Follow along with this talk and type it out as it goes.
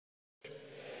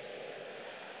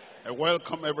I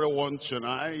welcome everyone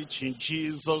tonight in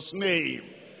Jesus' name.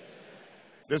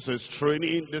 This is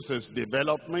training, this is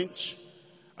development,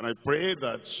 and I pray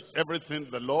that everything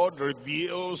the Lord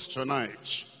reveals tonight,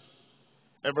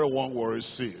 everyone will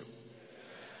receive.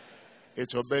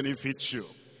 It will benefit you.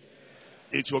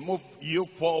 It will move you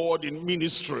forward in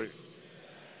ministry.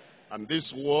 And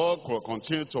this work will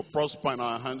continue to prosper in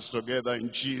our hands together in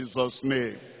Jesus'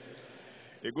 name.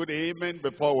 A good amen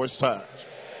before we start.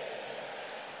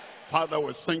 Father,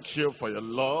 we thank you for your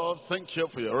love. Thank you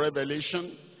for your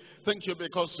revelation. Thank you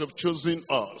because you've chosen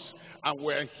us. And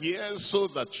we're here so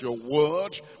that your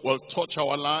word will touch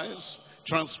our lives,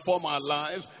 transform our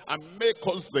lives, and make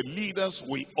us the leaders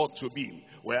we ought to be.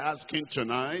 We're asking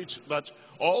tonight that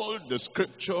all the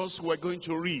scriptures we're going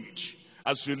to read,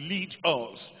 as you lead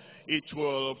us, it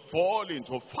will fall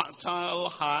into fertile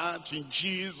heart in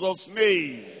Jesus'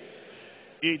 name.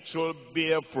 It will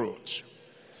bear fruit,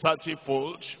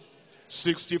 30-fold,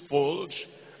 60-fold,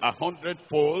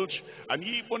 100-fold, and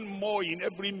even more in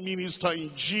every minister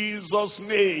in Jesus'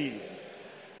 name.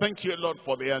 Thank you, Lord,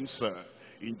 for the answer.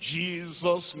 In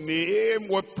Jesus' name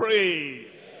we pray.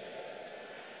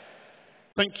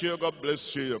 Thank you. God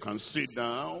bless you. You can sit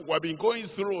down. We've been going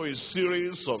through a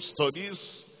series of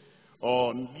studies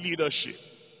on leadership.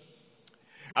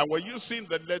 And we're using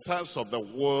the letters of the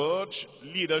word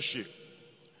leadership.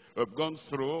 We've gone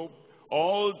through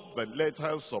all the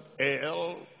letters of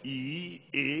L, E,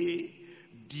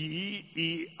 A, D,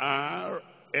 E, R,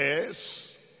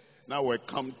 S. Now we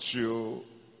come to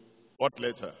what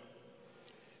letter?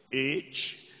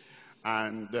 H.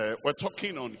 And we're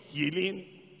talking on healing,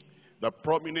 the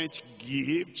prominent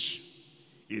gift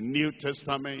in New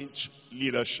Testament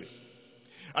leadership.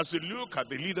 As you look at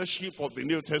the leadership of the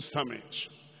New Testament,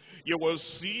 you will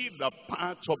see the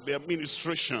part of the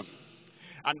administration.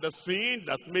 And the thing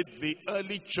that made the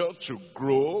early church to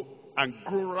grow and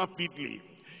grow rapidly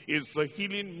is the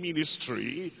healing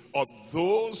ministry of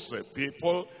those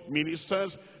people,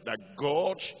 ministers that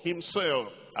God himself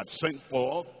had sent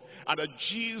forth, and that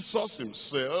Jesus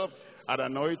himself had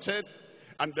anointed,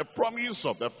 and the promise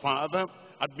of the Father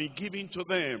had been given to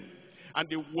them. And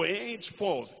they went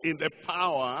forth in the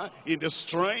power, in the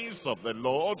strength of the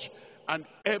Lord, and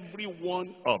every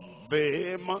one of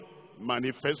them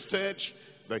manifested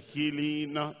the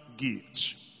healing gift.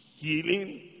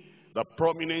 Healing, the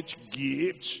prominent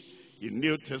gift in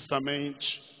New Testament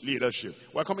leadership.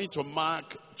 We're coming to Mark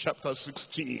chapter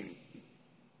 16.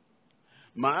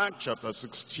 Mark chapter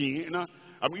 16,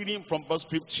 I'm reading from verse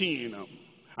 15.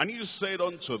 And he said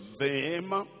unto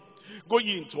them, go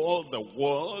ye into all the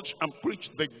world and preach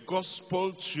the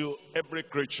gospel to every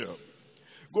creature.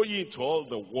 Go ye into all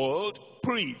the world,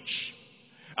 preach.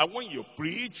 And when you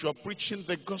preach, you're preaching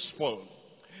the gospel.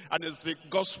 And it's the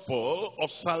gospel of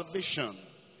salvation.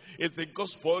 It's the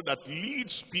gospel that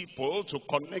leads people to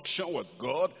connection with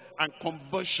God and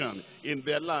conversion in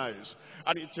their lives.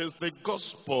 And it is the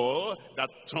gospel that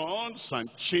turns and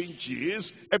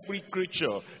changes every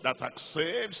creature that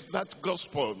accepts that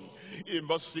gospel. In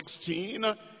verse 16,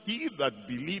 he that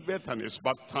believeth and is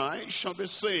baptized shall be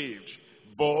saved,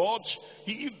 but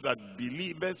he that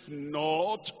believeth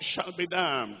not shall be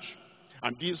damned.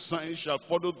 And these signs shall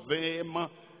follow them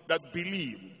that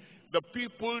believe. The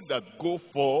people that go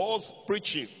forth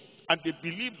preaching, and they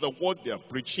believe the word they are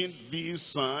preaching, these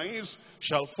signs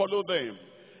shall follow them.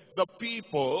 The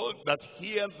people that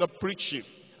hear the preaching,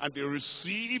 and they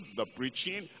receive the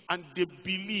preaching, and they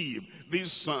believe,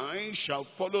 these signs shall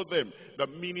follow them. The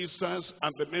ministers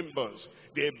and the members,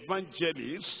 the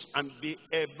evangelists and the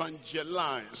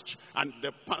evangelized, and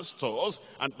the pastors,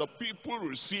 and the people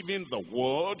receiving the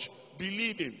word,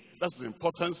 believing. That's the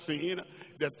important thing.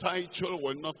 The title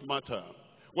will not matter.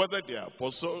 Whether they are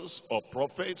apostles or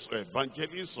prophets or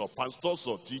evangelists or pastors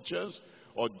or teachers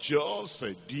or just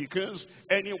deacons,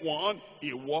 anyone,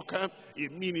 a worker, a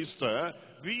minister,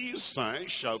 these signs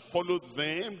shall follow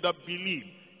them that believe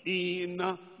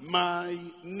in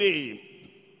my name.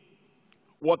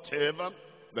 Whatever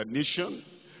the nation,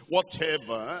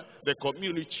 whatever the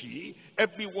community,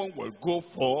 everyone will go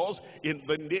forth in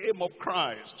the name of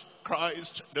Christ.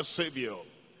 Christ the Savior,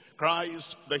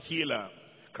 Christ the healer,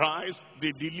 Christ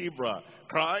the deliverer,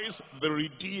 Christ the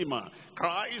redeemer,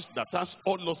 Christ that has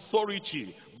all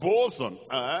authority both on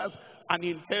earth and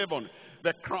in heaven,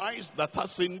 the Christ that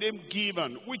has a name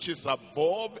given which is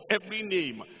above every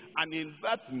name, and in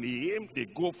that name they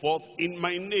go forth in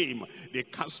my name. They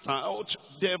cast out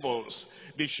devils,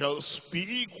 they shall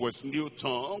speak with new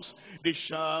tongues, they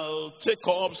shall take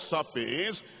up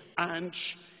serpents, and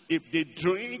if they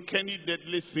drink any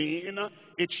deadly thing,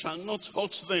 it shall not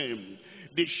hurt them.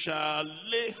 They shall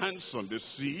lay hands on the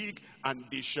sick, and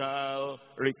they shall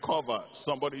recover.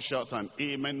 Somebody shout an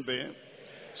amen there.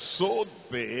 So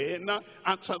then,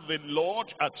 after the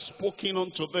Lord had spoken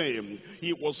unto them,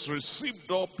 he was received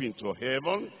up into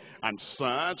heaven and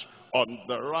sat on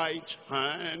the right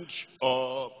hand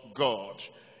of God.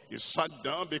 He sat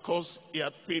down because he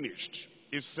had finished.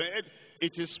 He said,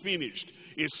 it is finished.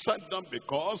 He sat down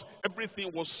because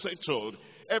everything was settled.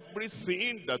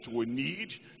 Everything that we need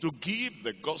to give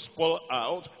the gospel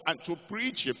out and to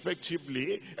preach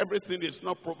effectively, everything is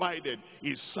not provided.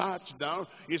 He sat down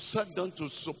to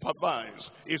supervise.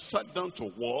 He sat down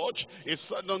to watch. He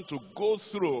sat down to go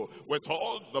through with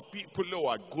all the people who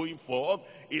are going forth.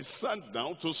 He sat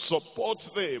down to support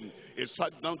them. He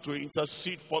sat down to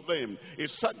intercede for them. He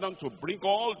sat down to bring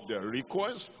all their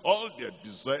requests, all their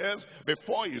desires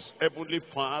before his heavenly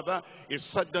Father. He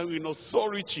sat down in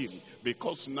authority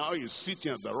because now he's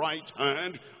sitting at the right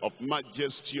hand of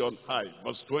majesty on high.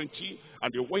 Verse 20,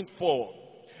 and he went forth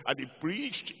and he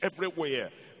preached everywhere,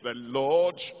 the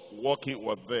Lord walking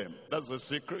with them. That's the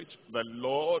secret. The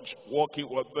Lord walking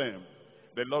with them.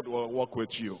 The Lord will walk with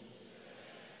you.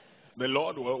 The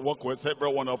Lord will walk with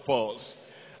every one of us.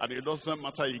 And it doesn't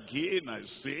matter again, I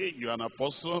say, you're an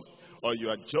apostle, or you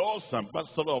are just an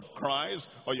ambassador of Christ,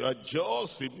 or you are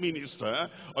just a minister,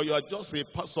 or you are just a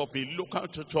pastor of a local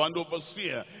church or an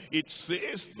overseer. It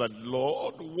says the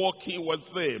Lord walking with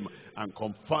them and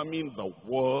confirming the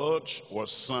word with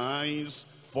signs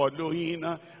following.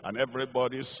 And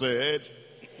everybody said,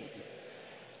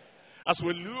 as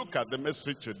we look at the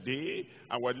message today,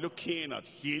 and we're looking at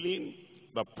healing,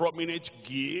 the prominent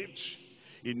gift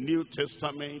in New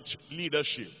Testament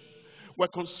leadership. We're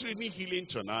considering healing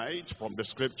tonight from the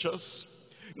scriptures,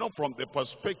 not from the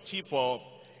perspective of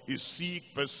a sick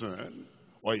person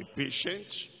or a patient,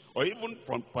 or even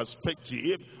from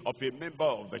perspective of a member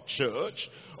of the church,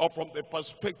 or from the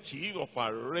perspective of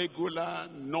a regular,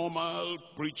 normal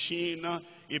preaching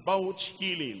about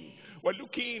healing. We're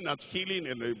looking at healing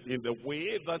in the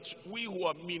way that we who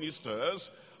are ministers,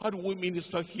 how do we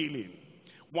minister healing?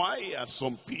 Why are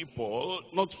some people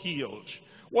not healed?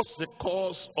 What's the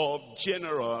cause of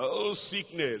general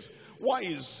sickness? Why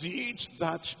is it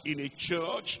that in a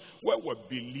church where we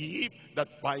believe that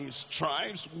by his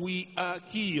stripes we are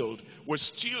healed, we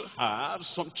still have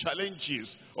some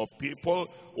challenges of people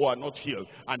who are not healed?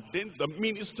 And then the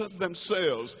ministers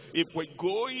themselves, if we're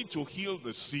going to heal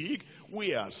the sick,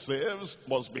 we ourselves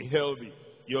must be healthy.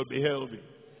 You'll be healthy.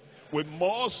 We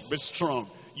must be strong.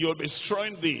 You'll be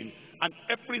strengthened. And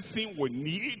everything we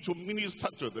need to minister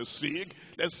to the sick,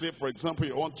 let's say, for example,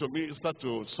 you want to minister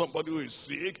to somebody who is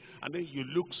sick, and then you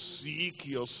look sick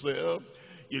yourself,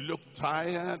 you look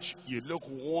tired, you look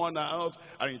worn out,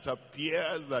 and it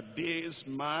appears that this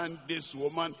man, this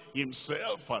woman,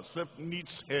 himself, herself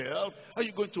needs help. How are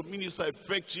you going to minister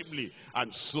effectively?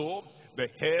 And so, the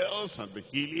health and the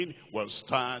healing will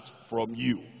start from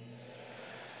you.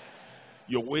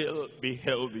 You will be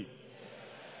healthy.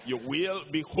 You will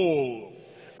be whole.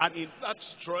 And in that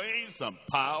strength and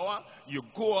power, you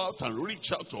go out and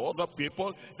reach out to other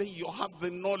people. Then you have the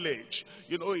knowledge.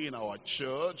 You know, in our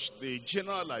church, the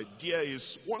general idea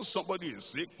is, once somebody is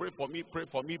sick, pray for me, pray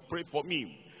for me, pray for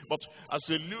me. But as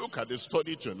we look at the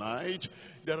study tonight,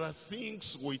 there are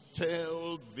things we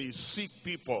tell the sick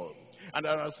people. And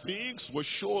there are things we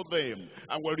show them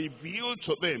and we reveal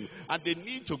to them. And they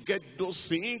need to get those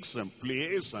things in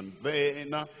place, and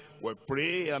then we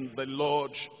pray, and the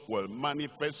Lord will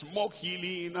manifest more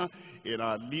healing in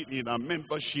our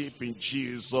membership in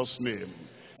Jesus' name.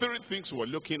 Three things we're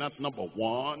looking at. Number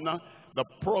one, the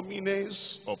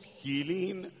prominence of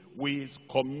healing with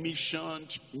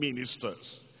commissioned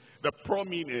ministers. The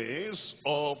prominence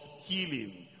of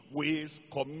healing with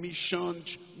commissioned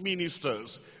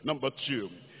ministers. Number two,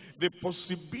 the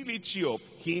possibility of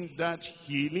hindered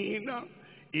healing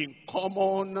in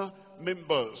common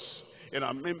members. In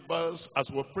our members, as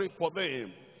we pray for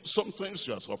them, sometimes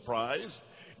you are surprised.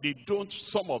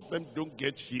 Some of them don't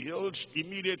get healed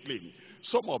immediately.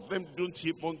 Some of them don't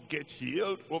even get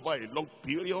healed over a long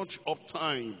period of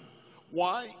time.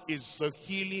 Why is the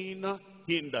healing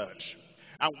hindered?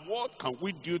 And what can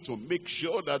we do to make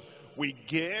sure that we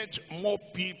get more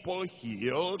people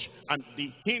healed and the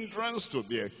hindrance to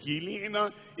their healing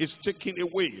is taken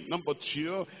away? Number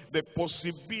two, the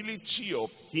possibility of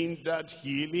hindered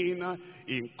healing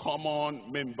in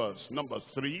common members. Number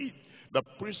three, the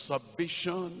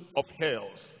preservation of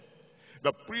health.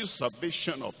 The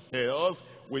preservation of health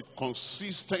with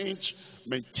consistent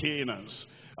maintenance.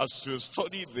 As you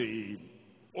study the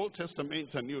Old Testament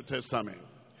and New Testament,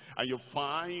 And you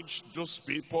find those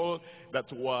people that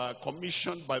were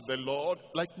commissioned by the Lord,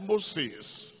 like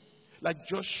Moses, like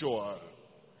Joshua,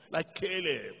 like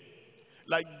Caleb,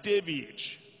 like David,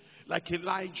 like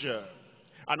Elijah,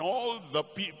 and all the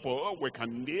people we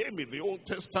can name in the Old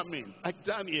Testament, like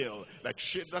Daniel, like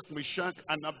Shadrach, Meshach,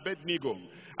 and Abednego.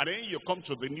 And then you come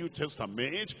to the New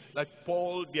Testament, like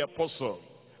Paul the Apostle,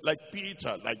 like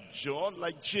Peter, like John,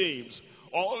 like James.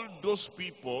 All those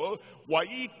people, were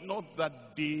it not that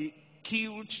they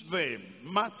killed them,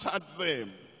 martyred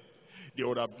them, they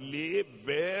would have lived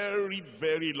very,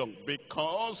 very long,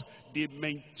 because they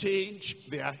maintained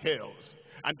their health,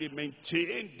 and they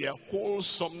maintained their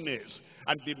wholesomeness,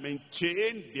 and they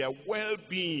maintained their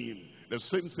well-being. The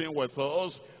same thing with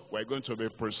us, we're going to be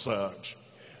preserved.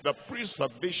 The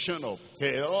preservation of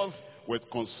health with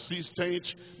consistent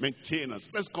maintenance.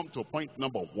 Let's come to point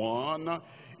number one.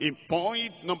 In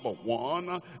point number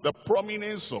one, the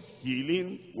prominence of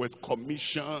healing with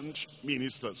commissioned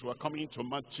ministers. We're coming to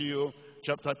Matthew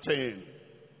chapter 10.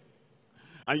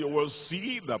 And you will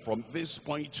see that from this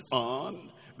point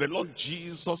on, the Lord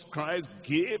Jesus Christ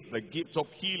gave the gift of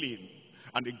healing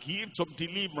and the gift of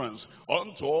deliverance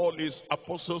unto all his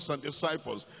apostles and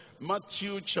disciples.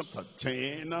 Matthew chapter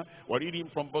 10, we're reading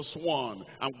from verse 1.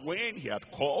 And when he had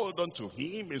called unto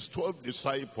him his 12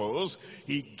 disciples,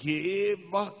 he gave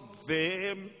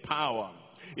them power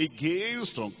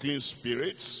against unclean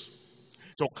spirits,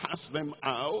 to cast them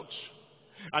out,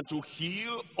 and to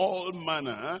heal all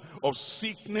manner of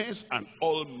sickness and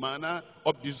all manner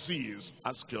of disease.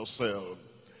 Ask yourself,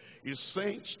 he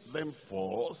sent them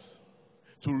forth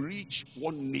to reach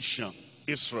one nation,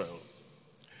 Israel.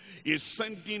 He's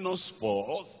sending us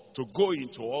forth to go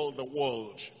into all the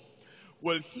world.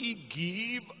 Will he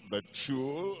give the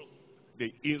tool,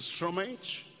 the instrument,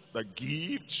 the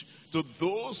gift to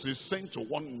those he sent to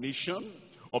one nation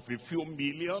of a few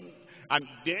million, and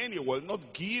then he will not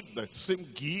give the same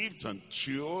gift and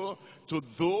tool to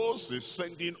those he's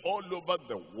sending all over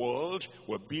the world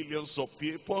with billions of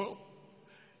people?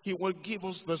 He will give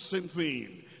us the same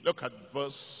thing. Look at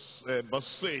verse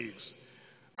 6.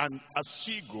 And as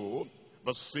ye go,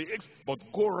 verse 6, but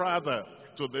go rather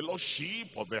to the lost sheep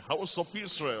of the house of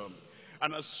Israel.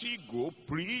 And as ye go,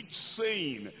 preach,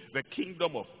 saying, the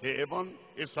kingdom of heaven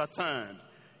is at hand.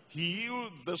 Heal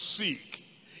the sick.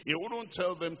 He wouldn't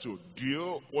tell them to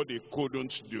do what they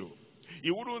couldn't do. He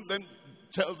wouldn't then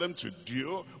tell them to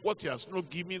do what he has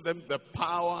not given them the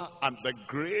power and the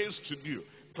grace to do.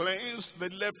 Cleanse the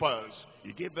lepers.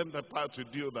 He gave them the power to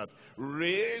do that.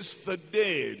 Raise the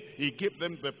dead. He gave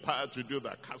them the power to do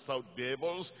that. Cast out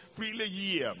devils. Freely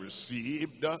ye have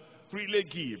received, freely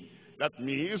give. That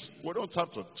means we don't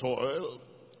have to toil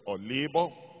or labor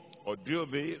or do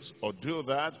this or do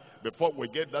that before we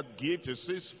get that gift. It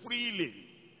says freely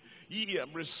ye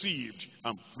have received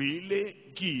and freely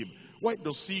give. Why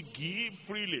does he give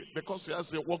freely? Because he has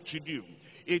a work to do.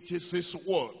 It is his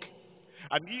work.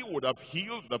 And he would have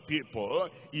healed the people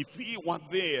if he were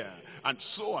there. And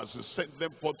so as he sent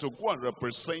them forth to go and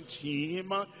represent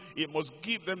him, he must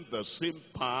give them the same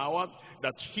power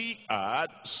that he had,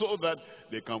 so that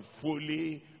they can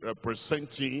fully represent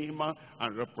him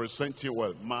and represent him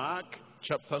well. Mark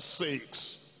chapter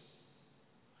 6.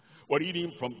 We're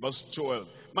reading from verse 12.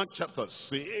 Mark chapter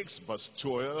 6, verse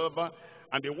 12.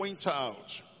 And they went out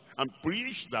and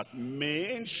preached that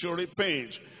men should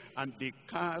repent. And they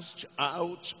cast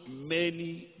out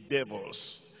many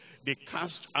devils. They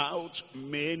cast out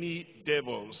many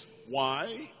devils.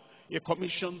 Why? He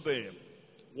commissioned them.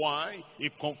 Why? He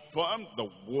confirmed the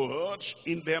word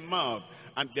in their mouth.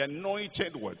 And they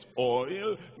anointed with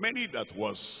oil many that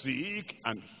were sick,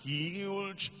 and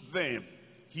healed them.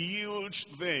 Healed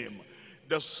them.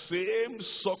 The same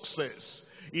success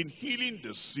in healing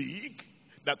the sick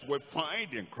that we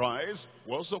find in Christ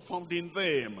was also found in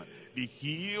them. They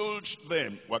healed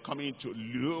them. We're coming to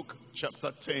Luke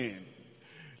chapter 10.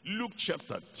 Luke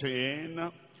chapter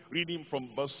 10, reading from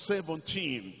verse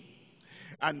 17.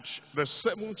 And the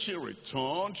 70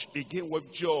 returned again with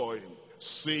joy,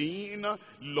 saying,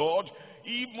 Lord,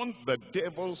 even the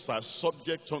devils are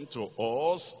subject unto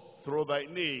us through thy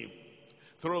name.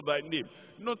 Through thy name.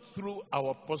 Not through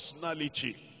our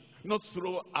personality. Not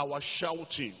through our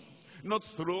shouting. Not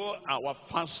through our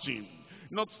fasting.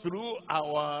 Not through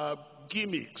our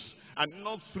gimmicks, and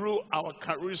not through our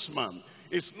charisma.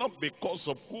 It's not because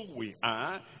of who we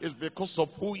are, it's because of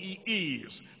who he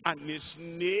is. And his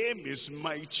name is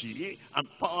mighty and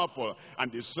powerful. And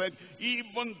he said,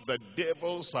 even the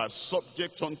devils are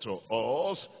subject unto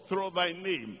us through thy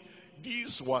name.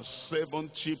 These were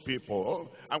 70 people,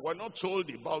 and we're not told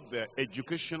about their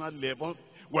educational level.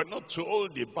 We're not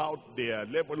told about their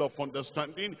level of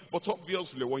understanding, but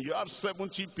obviously when you have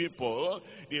 70 people,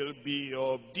 there'll be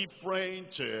different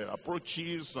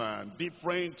approaches and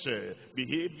different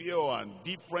behavior and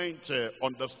different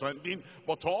understanding,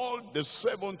 but all the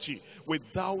 70,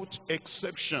 without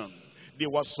exception, they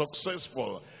were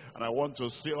successful. And I want to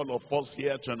see all of us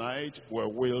here tonight, we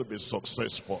will be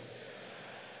successful.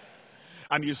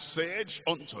 And he said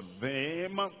unto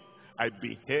them, I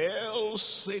beheld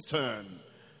Satan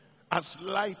as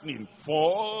lightning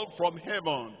fall from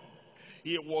heaven.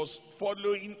 He was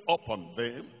following up on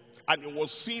them, and he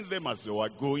was seeing them as they were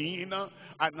going,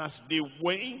 and as they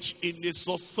went in his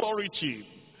authority,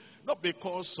 not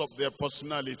because of their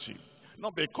personality,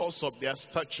 not because of their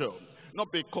stature,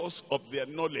 not because of their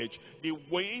knowledge. They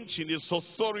went in his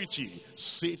authority.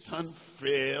 Satan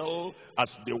fell as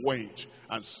they went,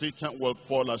 and Satan will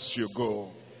fall as you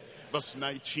go. Verse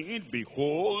 19,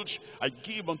 behold, I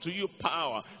give unto you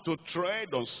power to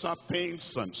tread on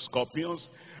serpents and scorpions,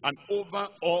 and over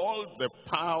all the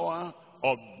power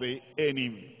of the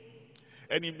enemy.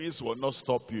 Enemies will not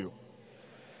stop you.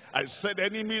 I said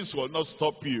enemies will not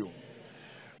stop you.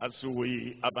 As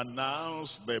we have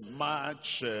announced the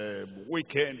March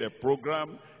weekend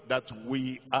program, that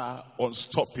we are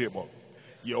unstoppable.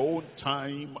 Your own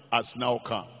time has now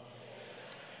come.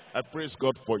 I praise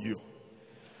God for you.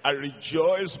 I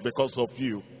rejoice because of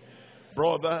you.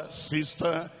 Brother,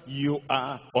 sister, you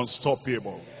are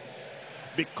unstoppable.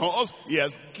 Because he has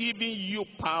given you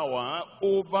power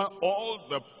over all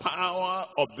the power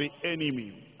of the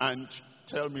enemy. And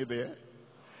tell me there,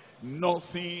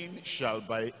 nothing shall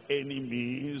by any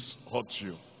means hurt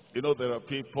you. You know, there are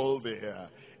people, they are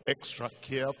extra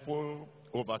careful,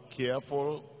 over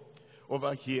careful.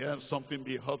 Over here, something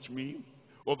may hurt me.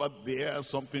 Over there,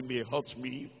 something may hurt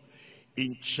me.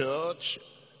 In church,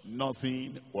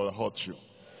 nothing will hurt you.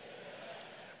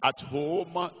 At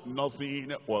home,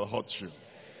 nothing will hurt you.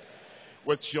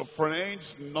 With your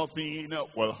friends, nothing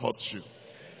will hurt you.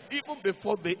 Even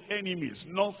before the enemies,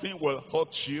 nothing will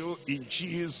hurt you in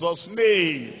Jesus'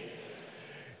 name.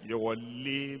 You will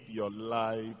live your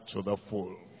life to the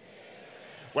full.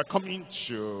 We're coming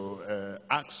to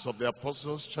Acts of the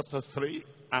Apostles chapter 3.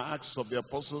 Acts of the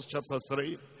Apostles chapter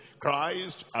 3.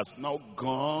 Christ has now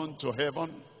gone to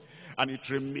heaven, and it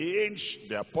remains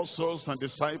the apostles and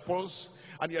disciples,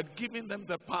 and he had given them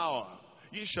the power.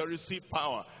 Ye shall receive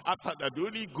power after that the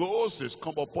Holy Ghost is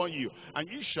come upon you, and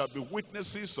ye shall be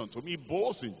witnesses unto me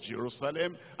both in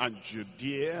Jerusalem and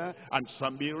Judea and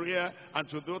Samaria and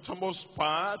to the uttermost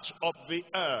part of the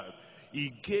earth.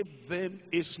 He gave them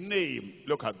his name.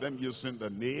 Look at them using the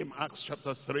name. Acts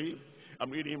chapter 3. I'm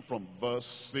reading from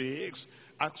verse 6.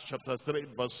 Acts chapter 3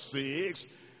 verse 6.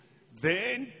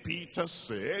 Then Peter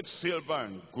said, silver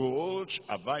and gold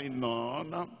have I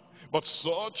none, but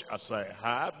such as I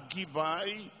have give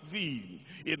I thee.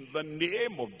 In the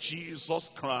name of Jesus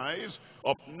Christ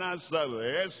of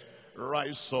Nazareth,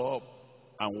 rise up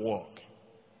and walk.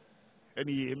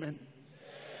 Any amen?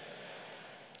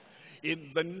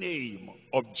 In the name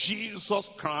of Jesus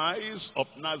Christ of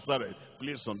Nazareth.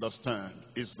 Please understand,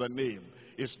 it's the name.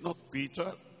 It's not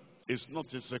Peter. It's not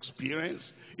his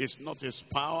experience. It's not his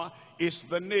power. It's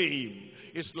the name.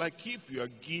 It's like if you are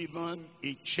given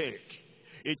a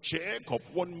check of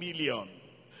 1 million.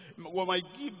 When I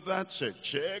give that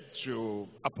check to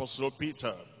Apostle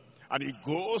Peter, and he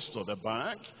goes to the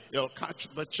bank, he'll catch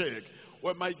the check.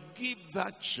 When I give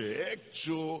that check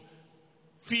to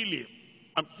Philip,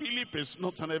 and Philip is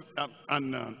not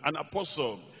an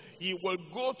apostle, he will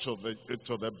go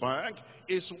to the bank.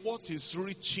 Is what is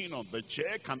written on the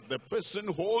check, and the person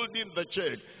holding the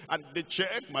check, and the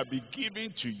check might be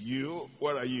given to you.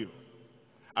 Where are you?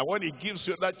 And when he gives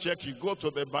you that check, you go to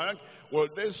the bank. Will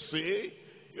they say,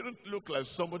 you don't look like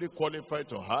somebody qualified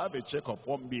to have a check of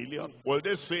 1 million? Will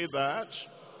they say that?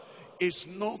 It's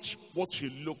not what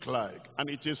you look like, and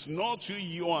it is not who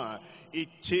you are. It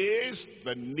is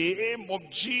the name of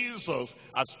Jesus.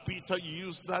 As Peter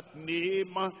used that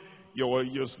name, you will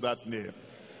use that name.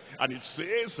 And it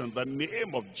says, in the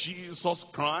name of Jesus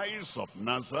Christ of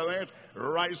Nazareth,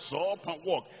 rise up and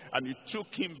walk. And he took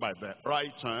him by the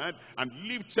right hand and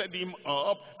lifted him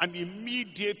up, and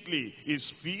immediately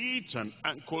his feet and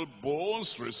ankle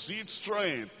bones received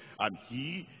strength. And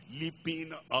he,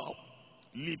 leaping up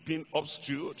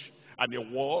stood, and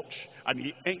he walked, and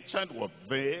he entered with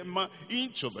them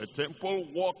into the temple,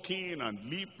 walking and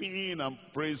leaping and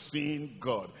praising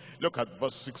God. Look at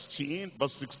verse 16.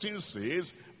 Verse 16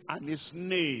 says, and his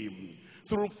name,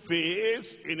 through faith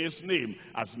in his name,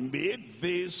 has made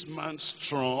this man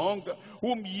strong,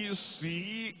 whom ye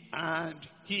see and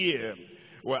hear.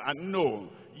 Well, and know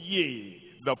ye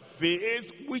The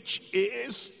faith which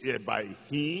is by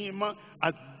him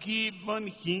hath given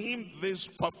him this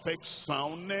perfect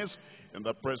soundness in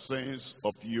the presence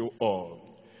of you all.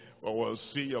 We will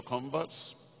see your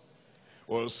converts.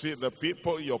 We'll see the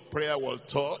people your prayer will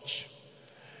touch.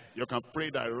 You can pray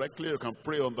directly. You can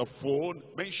pray on the phone.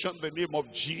 Mention the name of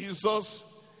Jesus.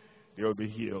 They will be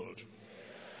healed.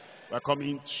 We're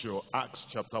coming to Acts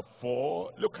chapter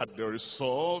 4. Look at the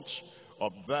result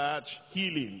of that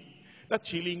healing. That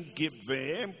healing gave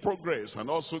them progress and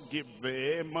also gave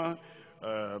them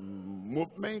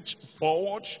movement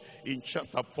forward in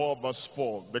chapter 4 verse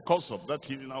 4. Because of that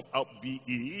healing,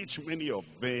 albeit many of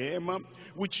them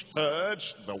which heard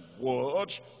the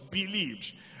word believed,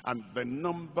 and the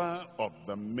number of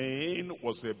the men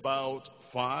was about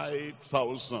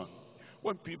 5,000.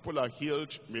 When people are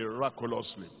healed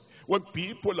miraculously, when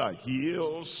people are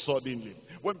healed suddenly,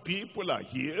 when people are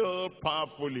healed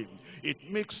powerfully, it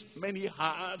makes many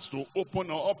hearts to open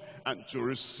up and to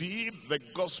receive the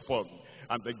gospel.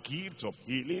 And the gift of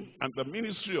healing and the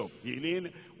ministry of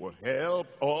healing will help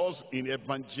us in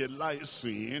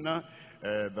evangelizing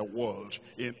the world.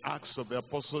 In Acts of the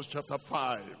Apostles chapter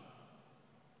 5.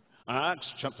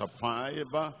 Acts chapter 5,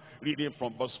 reading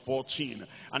from verse 14.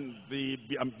 And the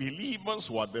unbelievers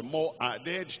were the more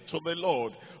added to the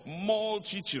Lord,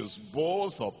 multitudes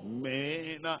both of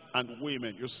men and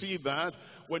women. You see that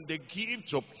when the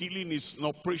gift of healing is in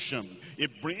operation,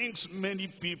 it brings many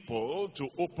people to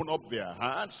open up their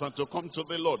hearts and to come to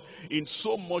the Lord. In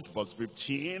so much, verse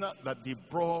 15, that they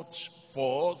brought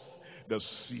forth the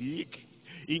sick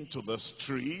into the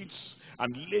streets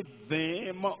and laid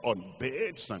them on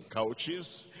beds and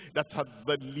couches, that at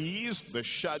the least the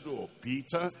shadow of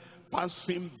Peter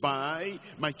passing by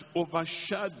might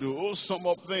overshadow some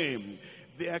of them.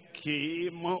 There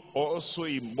came also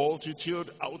a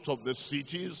multitude out of the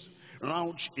cities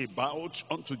round about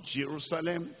unto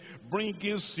Jerusalem,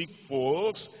 bringing sick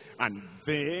folks and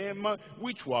them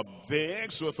which were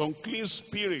vexed with unclean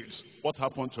spirits. What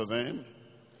happened to them?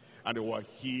 And they were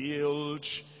healed,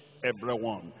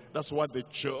 everyone. That's why the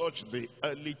church, the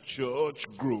early church,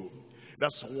 grew.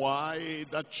 That's why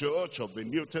that church of the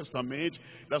New Testament,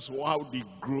 that's how they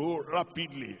grew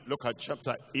rapidly. Look at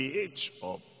chapter 8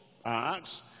 of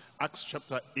Acts. Acts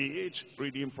chapter 8,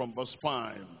 reading from verse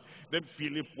 5. Then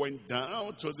Philip went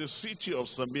down to the city of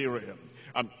Samaria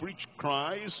and preached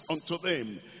Christ unto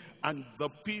them. And the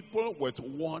people with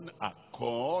one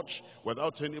accord,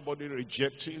 without anybody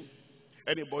rejecting,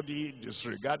 anybody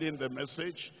disregarding the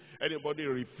message, anybody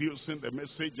refusing the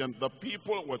message, and the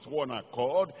people with one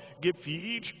accord gave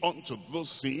heed unto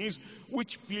those things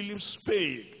which Philip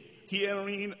spake,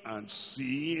 hearing and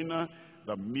seeing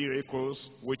the miracles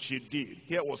which he did.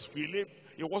 Here was Philip.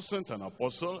 He wasn't an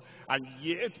apostle, and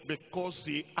yet because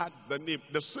he had the name,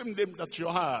 the same name that you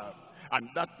have, and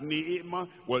that name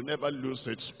will never lose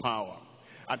its power.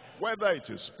 And whether it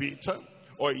is Peter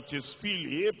or it is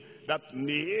Philip, that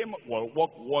name will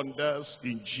work wonders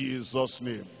in Jesus'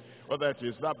 name. Whether it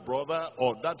is that brother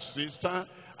or that sister,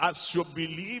 as you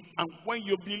believe, and when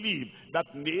you believe,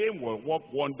 that name will work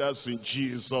wonders in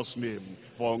Jesus' name.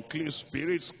 For unclean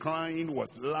spirits crying with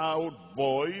loud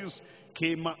voice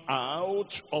came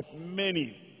out of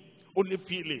many. Only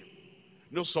Philip,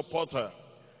 no supporter,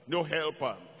 no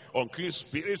helper. Unclean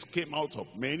spirits came out of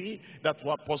many that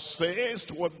were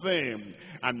possessed with them,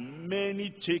 and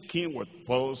many taken with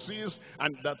palsies,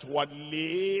 and that were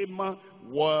lame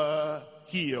were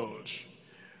healed.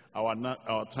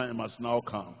 Our time has now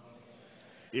come.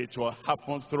 It will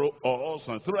happen through us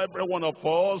and through every one of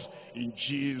us in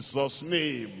Jesus'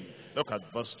 name. Look at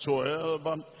verse 12.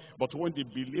 But when they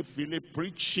believed Philip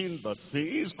preaching the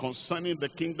things concerning the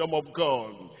kingdom of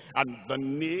God and the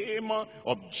name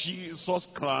of Jesus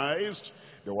Christ,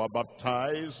 they were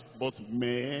baptized, both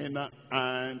men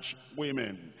and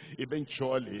women.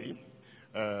 Eventually,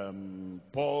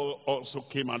 Paul also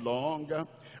came along,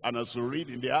 and as we read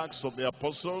in the Acts of the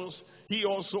Apostles, he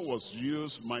also was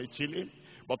used mightily.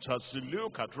 But as you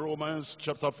look at Romans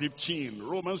chapter 15,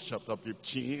 Romans chapter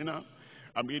 15,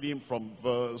 I'm reading from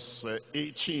verse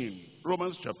 18.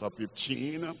 Romans chapter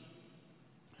 15,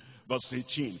 verse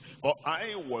 18. For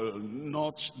I will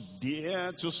not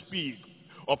dare to speak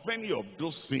of any of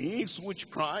those things which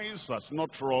Christ has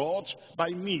not wrought by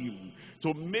me,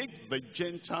 to make the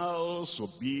Gentiles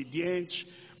obedient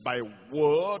by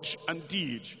word and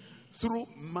deed, through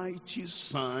mighty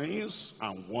signs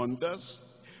and wonders,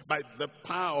 by the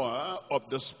power of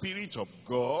the Spirit of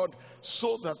God,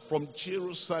 so that from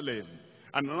Jerusalem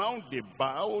and round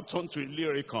about unto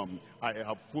Illyricum I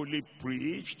have fully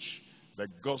preached the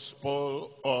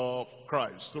gospel of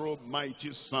Christ, through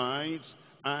mighty signs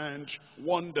and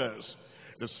wonders.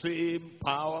 The same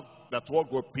power that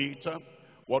worked with Peter,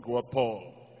 worked with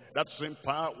Paul. That same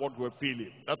power worked with Philip.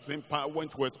 That same power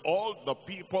went with all the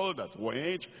people that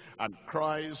went, and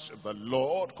Christ the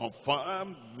Lord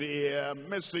confirmed their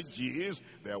messages,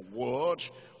 their word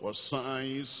was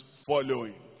signs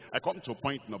following. I come to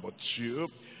point number 2,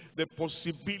 the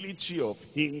possibility of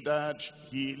hindered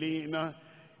healing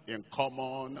in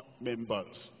common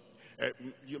members.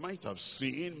 You might have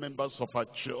seen members of a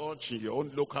church, in your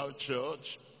own local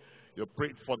church, you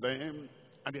prayed for them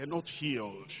and they're not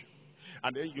healed.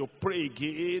 And then you pray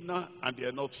again and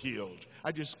they're not healed.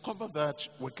 I discovered that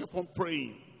we keep on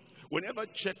praying. We never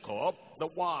check up the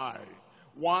why.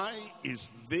 Why is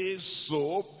this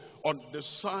so on the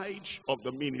side of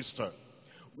the minister?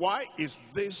 Why is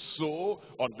this so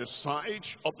on the side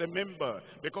of the member?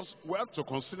 Because we have to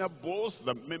consider both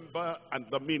the member and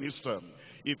the minister.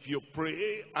 If you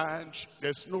pray and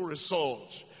there's no result,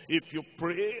 if you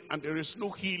pray and there is no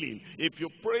healing, if you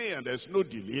pray and there's no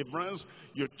deliverance,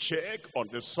 you check on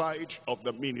the side of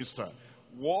the minister.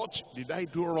 What did I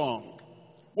do wrong?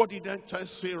 What did I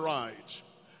say right?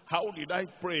 How did I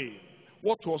pray?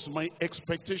 What was my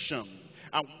expectation?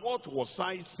 And what was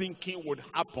I thinking would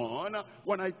happen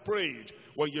when I prayed?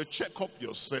 When you check up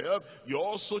yourself, you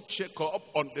also check up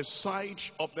on the side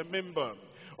of the member,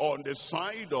 or on the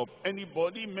side of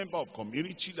anybody, member of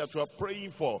community that you are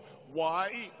praying for. Why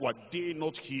were they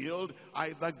not healed,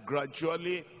 either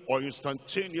gradually or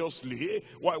instantaneously?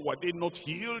 Why were they not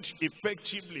healed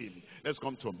effectively? Let's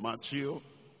come to Matthew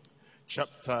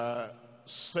chapter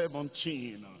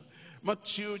 17.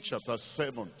 Matthew chapter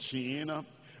 17,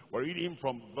 we're reading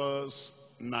from verse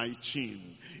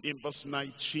 19. In verse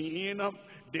 19,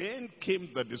 then came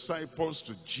the disciples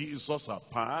to Jesus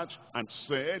apart and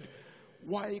said,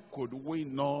 why could we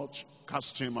not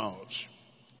cast him out?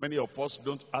 Many of us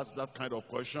don't ask that kind of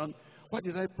question. Why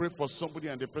did I pray for somebody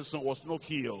and the person was not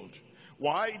healed?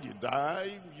 Why did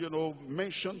I,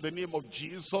 mention the name of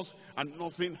Jesus and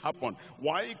nothing happened?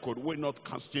 Why could we not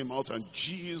cast him out? And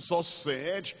Jesus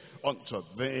said unto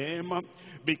them,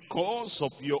 because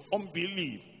of your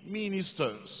unbelief,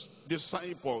 ministers,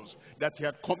 disciples that he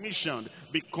had commissioned,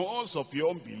 because of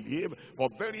your unbelief, for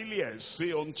verily I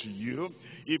say unto you,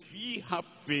 if ye have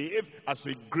faith as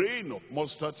a grain of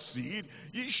mustard seed,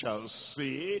 ye shall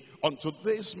say unto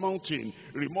this mountain,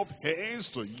 remove hence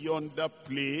to yonder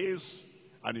place,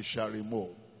 and it shall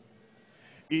remove.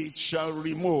 It shall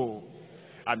remove,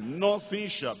 and nothing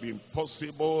shall be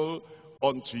impossible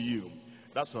unto you.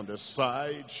 That's on the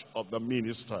side of the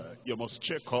minister. You must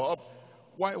check up.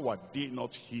 Why were they not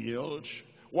healed?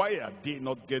 Why are they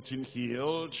not getting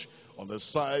healed? On the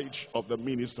side of the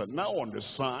minister. Now on the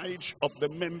side of the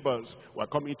members, we're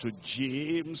coming to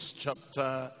James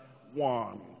chapter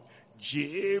 1.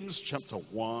 James chapter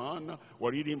 1,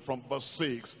 we're reading from verse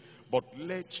 6. But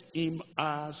let him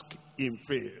ask in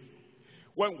faith.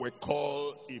 When we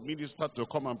call a minister to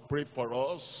come and pray for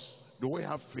us, do we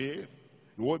have faith?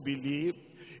 Do we believe?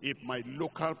 If my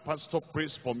local pastor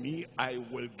prays for me, I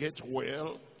will get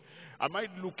well. Am I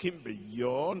looking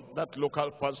beyond that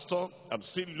local pastor? I'm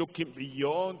still looking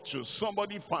beyond to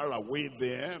somebody far away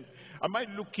there. Am I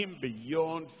looking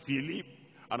beyond Philip?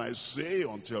 And I say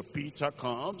until Peter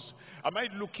comes. Am I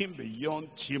looking beyond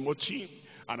Timothy?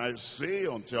 And I say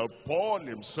until Paul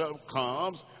himself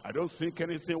comes. I don't think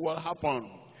anything will happen.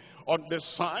 On the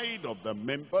side of the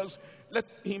members, let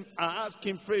him ask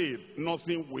in faith,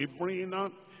 nothing wavering,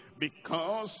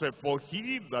 because for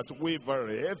he that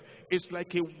wavereth is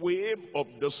like a wave of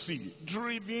the sea,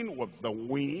 driven with the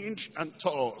wind and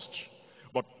tossed.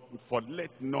 But for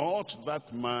let not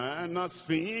that man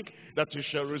think that he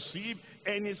shall receive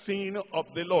anything of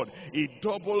the Lord. A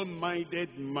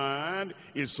double-minded man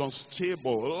is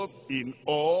unstable in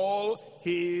all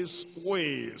his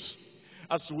ways.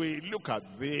 As we look at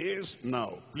this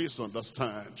now, please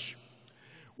understand,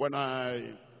 when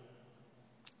I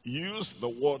use the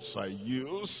words I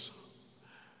use,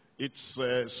 it's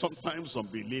sometimes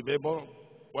unbelievable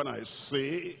when I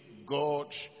say God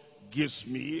gives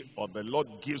me, or the Lord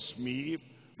gives me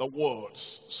the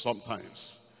words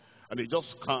sometimes. And they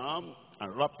just come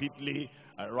and rapidly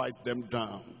I write them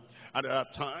down. And there are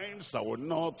times I will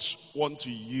not want to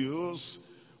use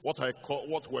what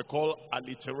we call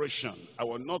alliteration. I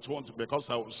will not want to, because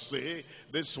I will say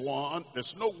this one,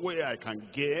 there's no way I can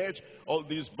get all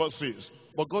these verses.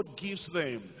 But God gives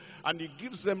them. And he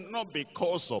gives them not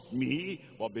because of me,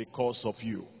 but because of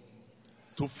you.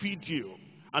 To feed you,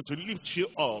 and to lift you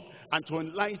up, and to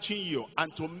enlighten you,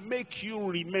 and to make you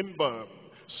remember.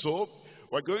 So,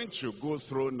 we're going to go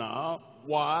through now.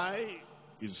 Why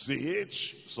is it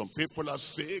some people are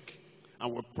sick,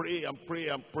 And we pray and pray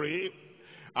and pray,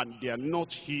 and they are not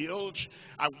healed.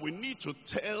 And we need to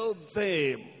tell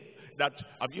them that,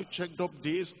 have you checked up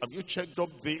this? Have you checked up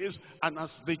this? And as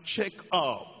they check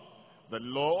up, the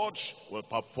Lord will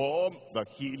perform the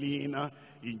healing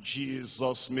in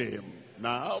Jesus' name.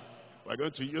 Now, we're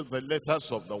going to use the letters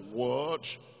of the word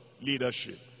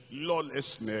leadership.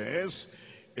 Lawlessness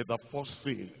is the first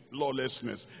thing.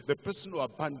 Lawlessness. The person who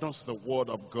abandons the word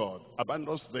of God,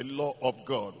 abandons the law of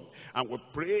God. And we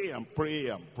pray and pray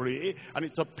and pray, and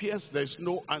it appears there's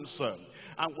no answer.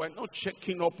 And we're not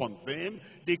checking up on them.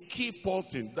 They keep on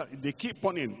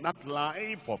in that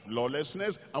life of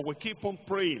lawlessness, and we keep on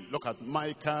praying. Look at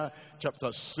Micah chapter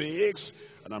 6,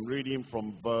 and I'm reading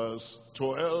from verse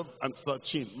 12 and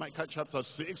 13. Micah chapter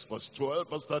 6, verse 12,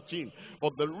 verse 13.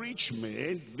 For the rich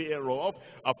men thereof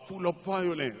are full of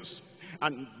violence,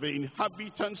 and the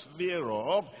inhabitants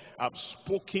thereof have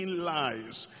spoken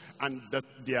lies, and that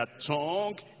their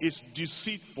tongue is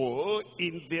deceitful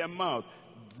in their mouth.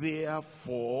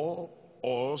 Therefore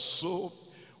also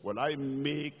will I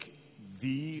make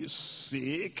thee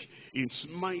sick in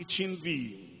smiting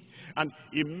thee, and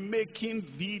in making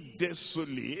thee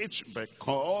desolate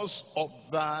because of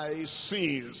thy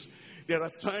sins. There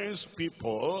are times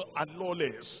people are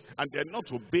lawless, and they're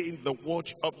not obeying the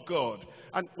word of God.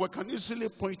 And we can easily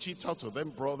point it out to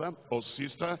them, brother or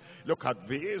sister. Look at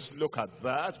this, look at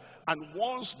that. And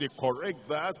once they correct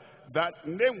that,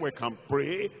 then we can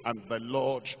pray, and the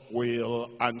Lord will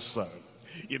answer.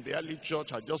 In the early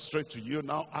church, I just read to you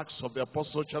now Acts of the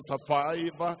Apostle chapter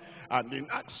 5. And in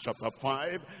Acts chapter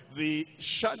 5, the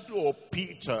shadow of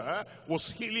Peter was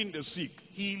healing the sick,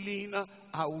 healing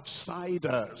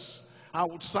outsiders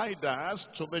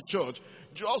to the church.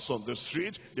 Just on the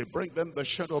street, they bring them, the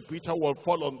shadow of Peter will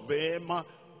fall on them,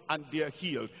 and they are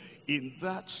healed. In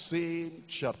that same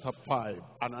chapter 5,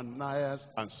 Ananias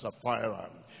and Sapphira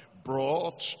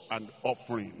brought an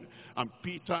offering, and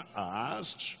Peter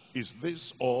asked, is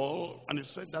this all? And he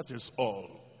said, that is all.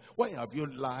 Why have you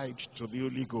lied to the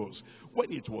Holy Ghost?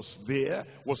 When it was there,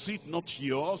 was it not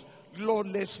yours?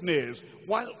 Lawlessness.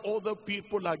 While other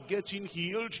people are getting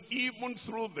healed, even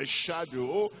through the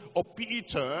shadow of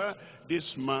Peter,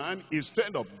 this man,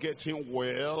 instead of getting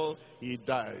well, he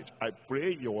died. I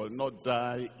pray you will not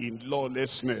die in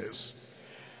lawlessness.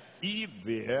 If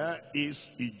there is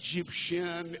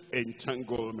Egyptian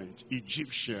entanglement, you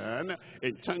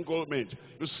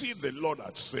see, the Lord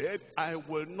had said, I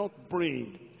will not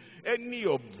bring any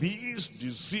of these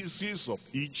diseases of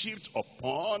Egypt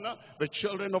upon the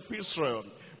children of Israel.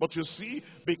 But you see,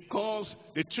 because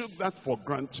they took that for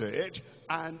granted,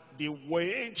 and they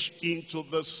went into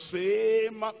the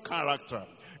same character,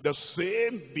 the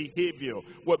same behavior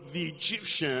with the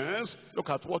Egyptians, look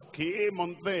at what came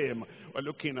on them. We're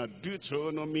looking at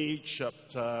Deuteronomy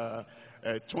chapter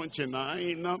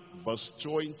 29, verse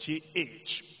 28.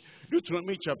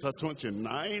 Deuteronomy chapter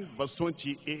 29, verse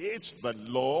 28, the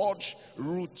Lord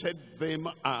rooted them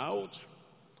out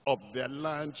of their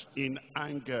land in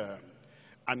anger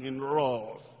and in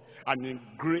wrath and in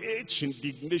great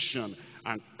indignation,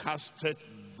 and casted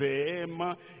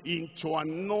them into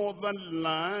another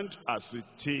land as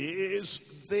it is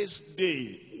this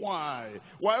day. Why?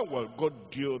 Why will God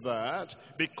do that?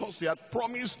 Because he had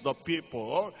promised the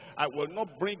people, I will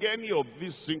not bring any of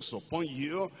these things upon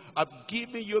you. I've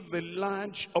given you the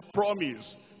land of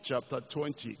promise. Chapter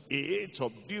 28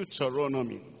 of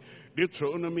Deuteronomy.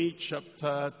 Deuteronomy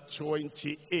chapter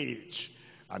 28.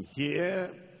 And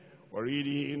here we're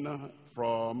reading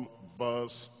from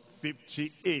verse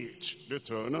 58.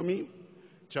 Deuteronomy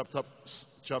chapter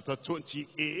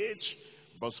 28,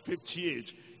 verse 58.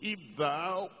 If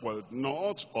thou wilt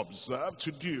not observe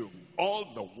to do all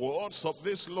the words of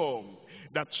this law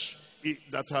that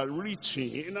are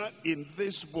written in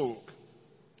this book,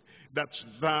 that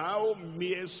thou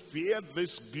mayest fear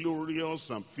this glorious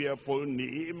and fearful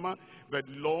name, the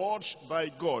Lord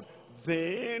thy God,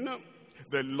 then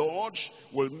the Lord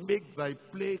will make thy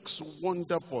plagues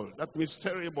wonderful, that means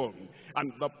terrible,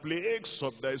 and the plagues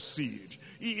of thy seed,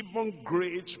 even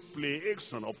great plagues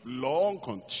and of long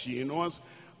continuance,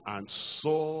 and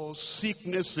sore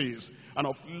sicknesses and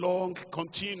of long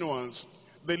continuance.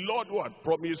 The Lord who had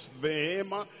promised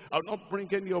them, I'll not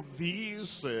bring any of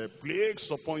these plagues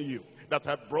upon you that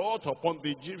I brought upon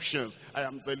the Egyptians. I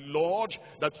am the Lord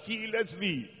that healeth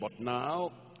thee. But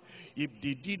now, if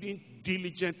they didn't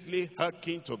diligently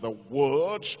hearken to the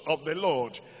word of the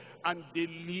Lord, and they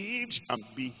lived and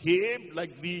behaved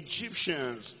like the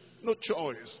Egyptians, no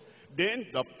choice, then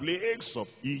the plagues of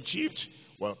Egypt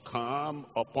will come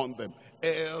upon them.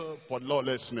 L for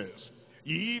lawlessness,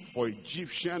 E for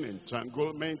Egyptian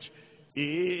entanglement,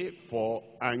 A for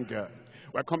anger.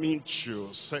 We're coming to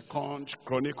Second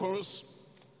Chronicles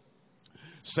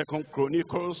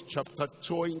chapter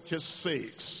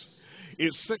 26.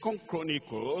 In Second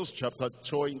Chronicles chapter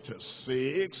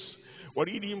 26, we're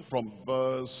reading from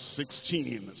verse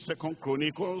 16. Second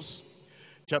Chronicles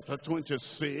chapter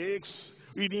 26,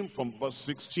 reading from verse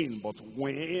 16. But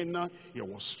when he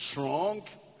was strong,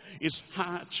 his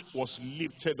heart was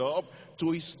lifted up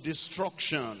to his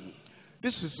destruction.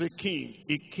 This is a king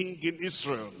in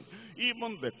Israel.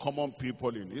 Even the common people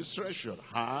in Israel should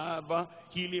have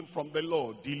healing from the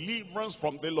Lord, deliverance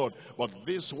from the Lord. But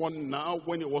this one now,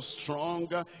 when he was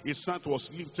stronger, his heart was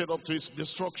lifted up to his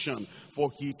destruction. For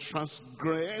he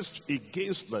transgressed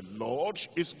against the Lord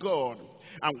his God,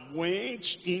 and went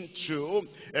into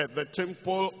the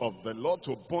temple of the Lord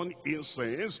to burn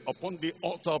incense upon the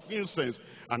altar of incense.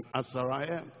 And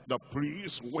Azariah the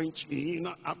priest went in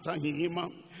after him,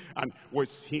 and with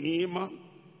him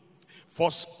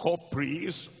 80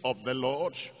 priests of the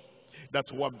Lord that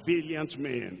were valiant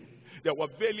men. There were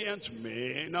valiant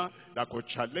men that could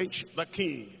challenge the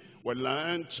king. We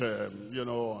learned,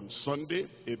 on Sunday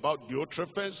about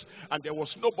Diotrephes, and there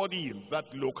was nobody in that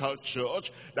local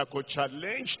church that could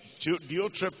challenge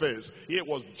Diotrephes. He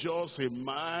was just a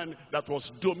man that was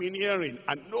domineering,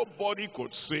 and nobody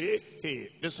could say, hey,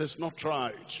 this is not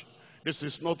right. This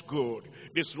is not good.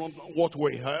 This is not what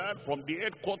we heard from the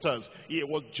headquarters. He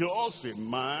was just a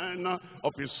man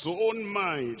of his own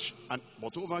mind.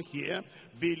 But over here,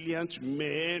 valiant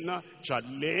men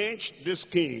challenged this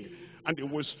king. And they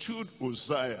withstood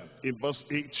Uzziah in verse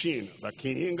 18, the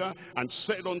king, and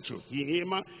said unto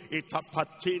him, it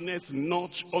appertaineth not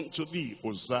unto thee,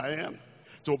 Uzziah,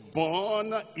 to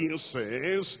burn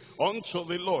incense unto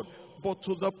the Lord, but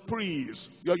to the priests.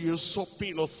 You are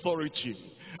usurping authority,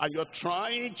 and you're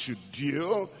trying to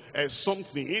do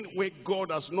something where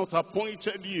God has not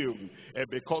appointed you,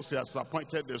 because he has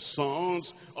appointed the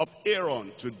sons of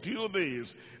Aaron to do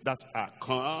this, that are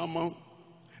come,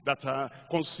 that are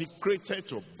consecrated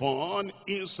to burn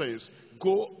incense.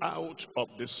 Go out of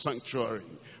the sanctuary,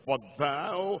 for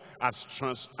thou hast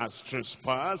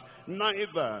trespassed,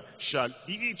 neither shall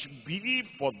it be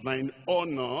for thine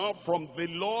honor from the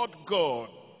Lord God.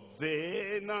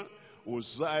 Then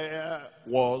Uzziah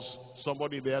was,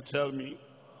 somebody there tell me,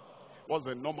 what's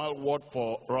the normal word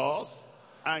for wrath?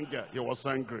 Anger. He was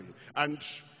angry, and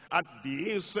had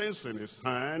the incense in his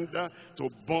hand to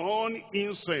burn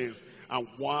incense. And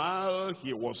while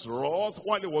he was wroth,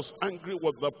 while he was angry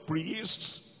with the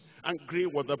priests, angry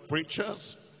with the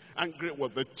preachers, angry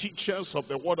with the teachers of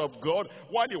the word of God,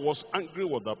 while he was angry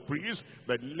with the priests,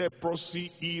 the leprosy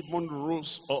even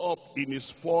rose up in his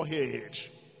forehead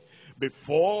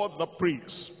before the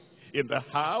priests in the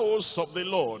house of the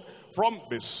Lord, from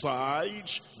beside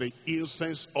the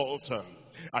incense altar.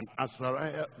 And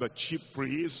Azariah the chief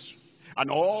priest and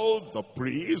all the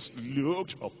priests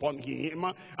looked upon him,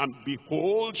 and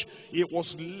behold, he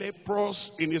was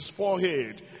leprous in his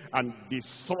forehead. And they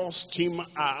thrust him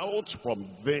out from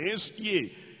thence.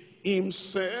 Yea,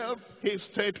 himself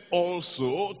hasted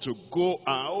also to go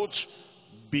out,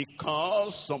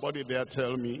 because, somebody there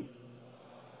tell me,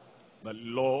 the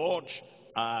Lord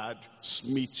had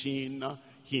smitten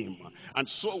him. And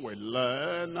so we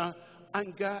learn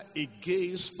anger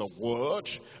against the word,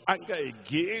 anger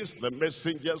against the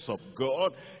messengers of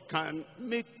God can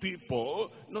make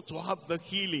people not to have the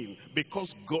healing,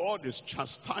 because God is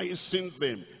chastising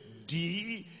them.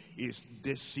 D is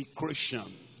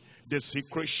desecration.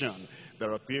 Desecration.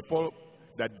 There are people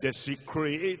that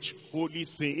desecrate holy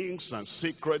things and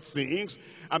sacred things,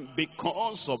 and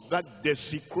because of that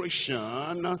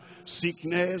desecration,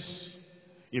 sickness,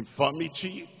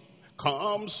 infirmity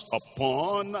comes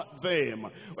upon them.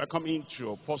 We're coming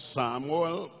to 1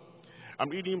 Samuel. I'm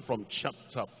reading from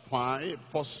chapter 5,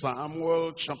 1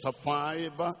 Samuel chapter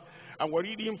 5, and we're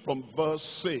reading from verse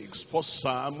 6. 1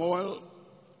 Samuel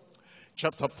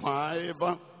chapter 5,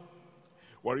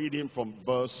 we're reading from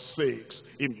verse 6.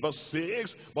 In verse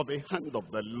 6, but the hand of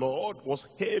the Lord was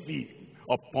heavy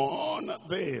upon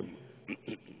them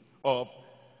of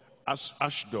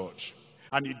Ashdod,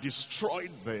 and he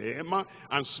destroyed them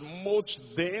and smote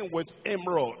them with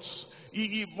Emirates,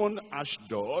 even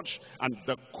Ashdod and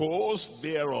the coast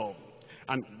thereof.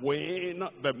 And when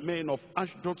the men of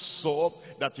Ashdod saw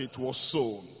that it was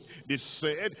so, they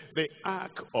said, the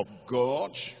ark of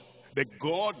God, the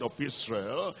God of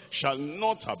Israel, shall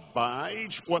not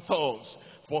abide with us,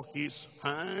 for his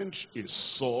hand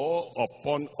is sore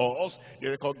upon us. They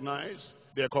recognize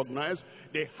the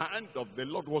hand of the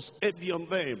Lord was heavy on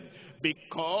them,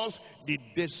 because they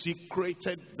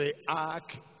desecrated the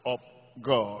ark of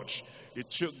God. they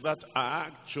took that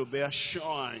ark to their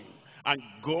shrine. And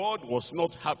God was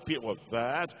not happy with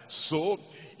that. So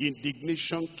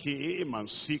indignation came and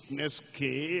sickness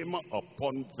came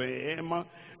upon them.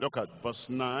 Look at verse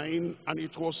 9. And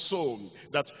it was so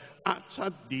that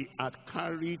after they had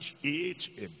carried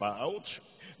it about,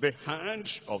 the hand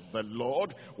of the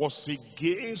Lord was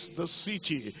against the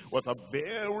city with a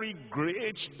very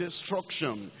great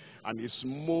destruction. And he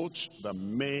smote the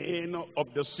men of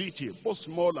the city, both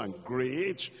small and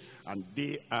great, and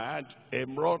they had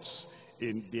Emirates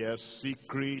in their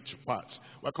secret parts.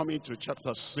 We're coming to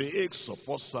chapter 6 of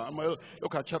 1 Samuel.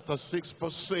 Look at chapter 6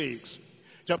 verse 6.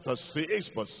 Chapter 6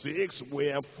 verse 6,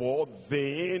 wherefore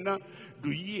then do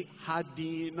ye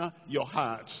harden your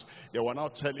hearts? They were now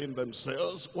telling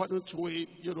themselves, why don't we,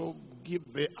 give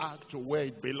the ark to where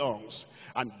it belongs?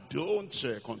 And don't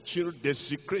continue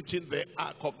desecrating the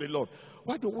ark of the Lord.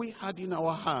 Why do we harden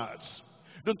our hearts?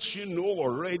 Don't you know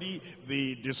already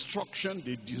the destruction,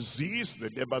 the disease,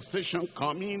 the devastation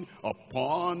coming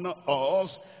upon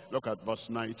us? Look at verse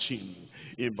 19.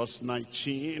 In verse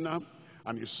 19,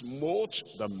 and he smote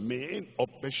the men of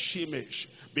the Shemesh,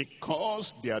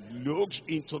 because they had looked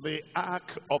into the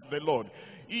ark of the Lord.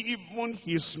 Even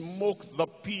he smote the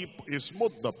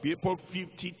people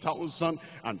 50,000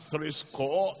 and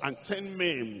 70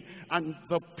 men. And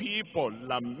the people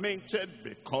lamented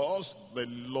because the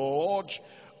Lord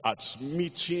had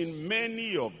smitten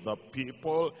many of the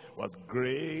people with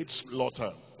great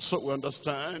slaughter. So we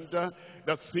understand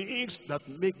the things that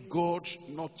make God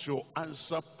not to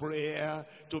answer prayer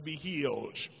to be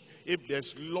healed. If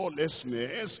there's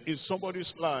lawlessness in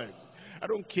somebody's life, I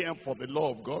don't care for the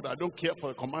law of God. I don't care for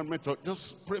the commandment.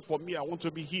 Just pray for me. I want to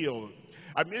be healed.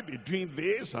 I may be doing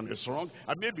this and it's wrong.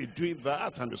 I may be doing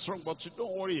that and it's wrong. But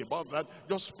don't worry about that.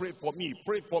 Just pray for me.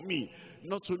 Pray for me.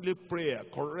 Not only prayer.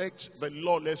 Correct the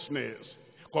lawlessness.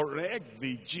 Correct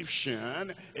the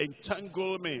Egyptian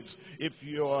entanglements. If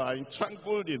you are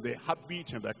entangled in the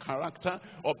habit and the character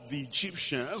of the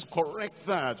Egyptians, correct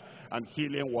that and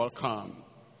healing will come.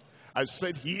 I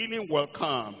said healing will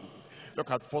come. Look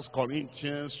at 1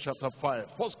 Corinthians chapter 5.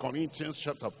 1 Corinthians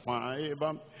chapter 5.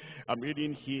 I'm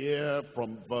reading here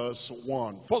from verse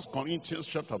 1. 1 Corinthians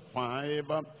chapter 5,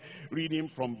 reading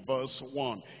from verse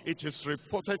 1. It is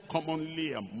reported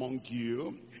commonly among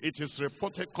you. It is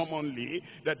reported commonly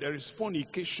that there is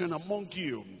fornication among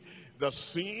you. The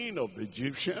sin of the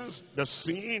Egyptians, the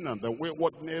sin and the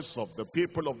waywardness of the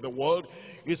people of the world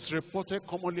is reported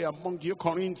commonly among you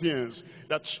Corinthians,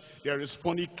 that there is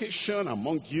fornication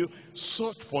among you,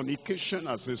 such fornication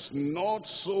as is not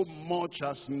so much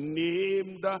as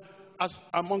named as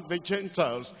among the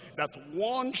Gentiles, that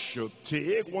one should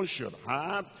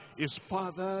have his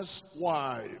father's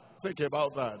wife. Think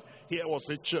about that. Here was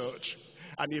a church,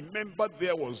 and a member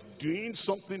there was doing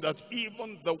something that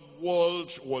even the world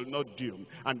will not do.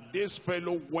 And this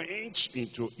fellow went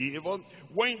into evil,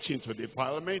 went into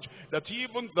defilement, that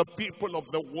even the people of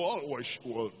the world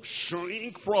will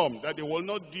shrink from, that they will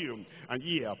not do. And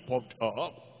ye are puffed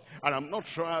up. And I'm not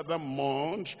rather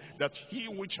mourned that he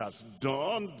which has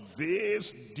done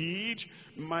this deed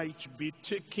might be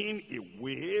taken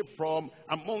away from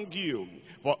among you.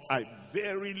 For I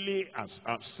verily, as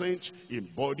absent in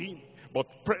body, but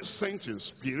present in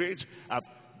spirit, I've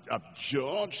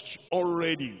judged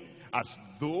already, as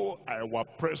though I were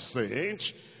present,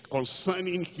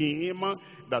 concerning him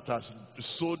that has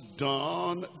so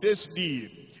done this deed,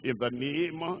 in the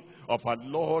name of our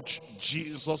Lord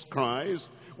Jesus Christ,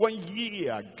 when ye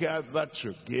are gathered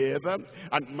together,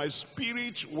 and my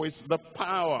spirit with the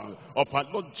power of our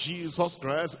Lord Jesus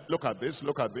Christ, look at this,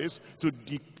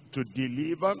 to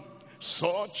deliver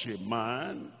such a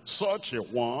man, such a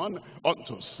one,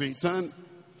 unto Satan,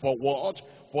 for what?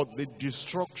 For the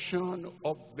destruction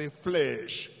of the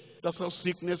flesh. That's how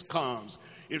sickness comes.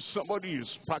 If somebody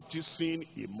is practicing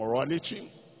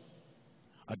immorality,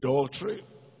 adultery,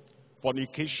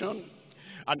 fornication,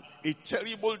 and a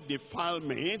terrible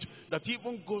defilement that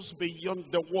even goes beyond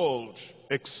the world,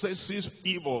 excessive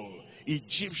evil,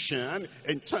 Egyptian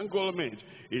entanglement,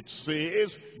 it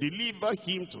says, deliver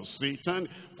him to Satan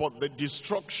for the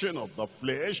destruction of the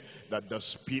flesh, that the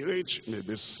spirit may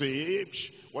be saved.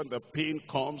 When the pain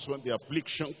comes, when the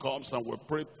affliction comes, and we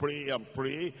pray,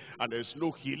 and there's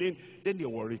no healing, then they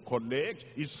will recollect.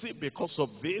 Is it because of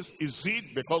this? Is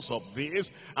it because of this?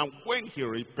 And when he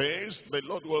repents, the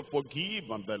Lord will forgive,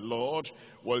 and the Lord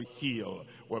will heal.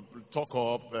 We've talked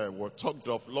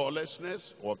of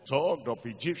lawlessness, we've talked of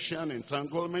Egyptian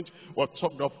entanglement, we've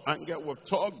talked of anger, we've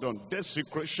talked on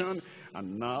desecration,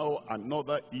 and now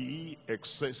another E,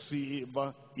 excessive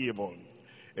evil.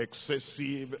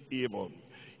 Excessive evil.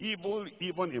 Evil,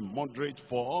 even in moderate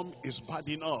form, is bad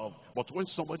enough. But when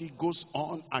somebody goes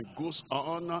on and goes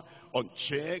on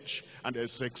unchecked, and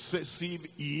there's excessive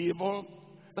evil,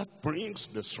 that brings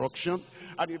destruction.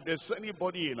 And if there's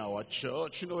anybody in our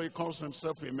church, you know, he calls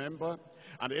himself a member,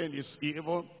 and then it's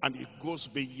evil, and it goes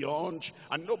beyond,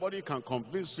 and nobody can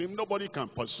convince him, nobody can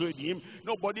persuade him,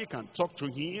 nobody can talk to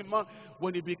him.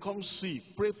 When he becomes sick,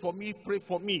 pray for me, pray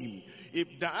for me. If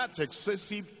that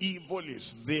excessive evil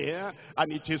is there,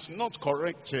 and it is not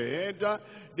corrected,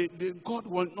 God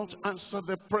will not answer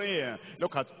the prayer.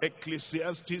 Look at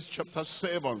Ecclesiastes chapter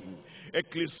 7.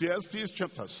 Ecclesiastes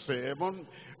chapter 7,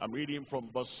 I'm reading from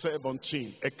verse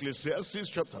 17.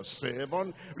 Ecclesiastes chapter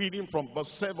 7, reading from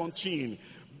verse 17.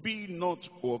 Be not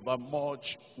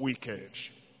overmuch wicked.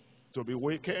 To be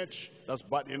wicked, that's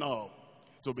bad enough.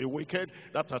 To be wicked,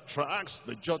 that attracts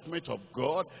the judgment of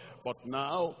God. But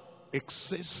now,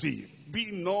 excessive.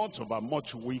 Be not overmuch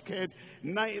wicked,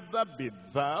 neither be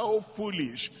thou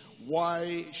foolish.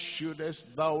 Why shouldest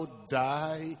thou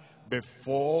die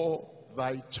before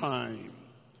thy time?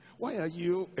 Why are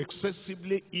you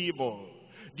excessively evil?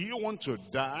 Do you want to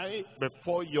die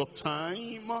before your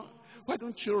time? Why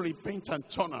don't you repent and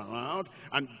turn around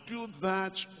and do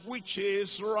that which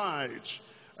is right?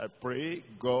 I pray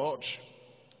God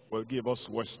will give us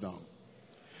wisdom.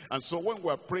 And so when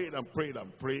we're prayed and prayed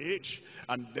and prayed,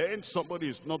 and then somebody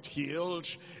is not healed,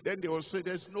 then they will say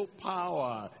there's no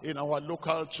power in our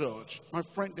local church. My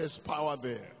friend, there's power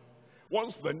there.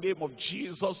 Once the name of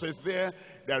Jesus is there,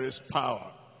 there is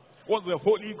power. Once the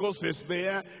Holy Ghost is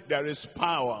there, there is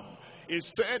power.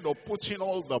 Instead of putting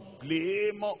all the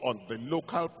blame on the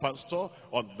local pastor,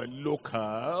 on the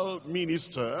local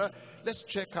minister, let's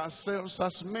check ourselves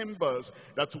as members,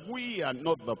 that we are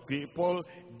not the people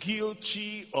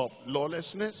guilty of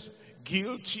lawlessness,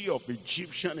 guilty of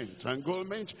Egyptian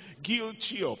entanglement,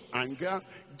 guilty of anger,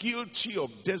 guilty of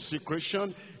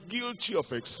desecration, guilty of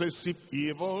excessive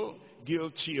evil,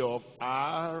 guilty of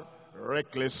our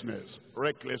recklessness.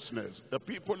 The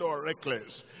people who are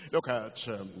reckless. Look at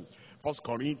 1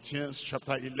 Corinthians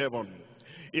chapter 11.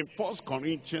 In 1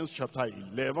 Corinthians chapter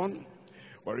 11,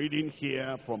 we're reading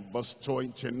here from verse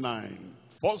 29.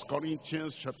 1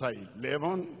 Corinthians chapter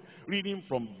 11, reading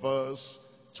from verse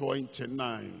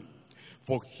 29.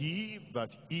 For he that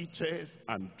eateth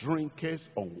and drinketh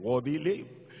unworthily,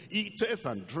 eateth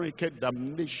and drinketh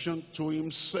damnation to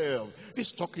himself.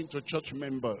 He's talking to church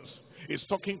members. He's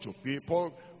talking to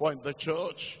people who are in the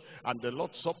church, and the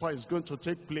Lord's Supper is going to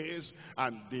take place,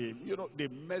 and they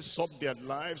mess up their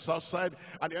lives outside,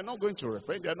 and they're not going to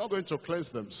repent, they're not going to cleanse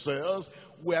themselves.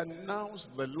 We announce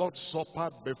the Lord's Supper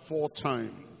before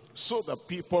time, so that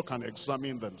people can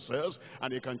examine themselves,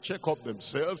 and they can check up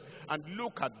themselves and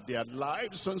look at their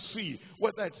lives and see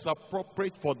whether it's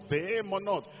appropriate for them or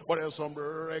not. But there are some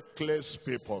reckless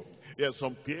people. There are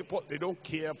some people, they don't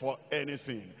care for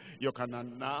anything. You can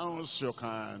announce, you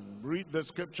can read the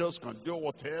scriptures, you can do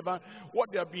whatever.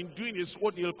 What they have been doing is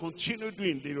what they'll continue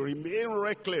doing. They remain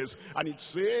reckless. And it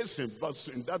says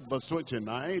in that verse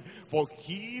 29, for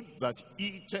he that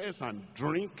eateth and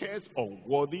drinketh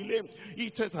unworthily,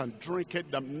 eateth and drinketh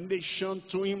damnation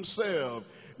to himself,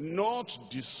 not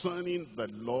discerning the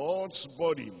Lord's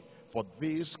body. For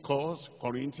this cause,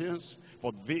 Corinthians,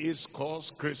 for this cause,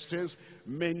 Christians,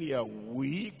 many are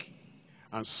weak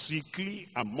and sickly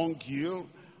among you,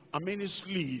 and many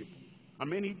sleep, and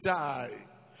many die.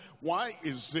 Why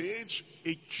is it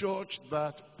a church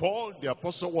that Paul the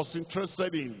apostle was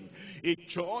interested in? A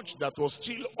church that was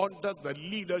still under the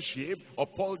leadership of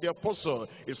Paul the apostle.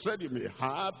 He said you may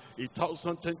have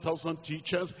 1,000, 10,000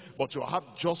 teachers, but you have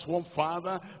just one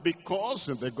Father, because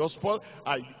in the gospel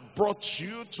I brought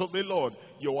you to the Lord.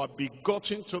 You are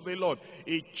begotten to the Lord.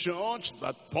 A church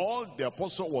that Paul the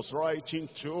apostle was writing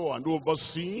to and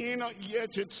overseeing,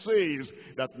 yet it says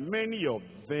that many of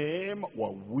them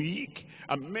were weak,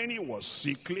 and many were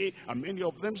sickly, and many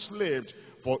of them slept.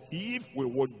 For if we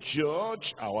would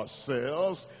judge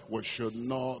ourselves, we should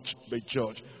not be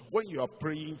judged. When you are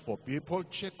praying for people,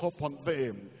 check up on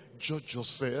them. Judge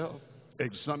yourself.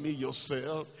 Examine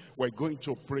yourself. We're going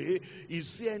to pray.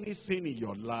 Is there anything in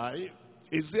your life?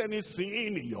 Is there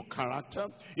anything in your character?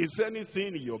 Is there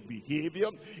anything in your behavior?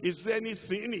 Is there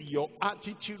anything in your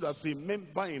attitude as a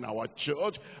member in our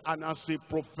church and as a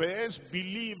professed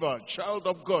believer, child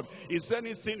of God? Is there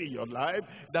anything in your life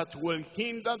that will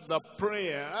hinder the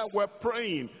prayer we're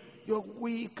praying? You're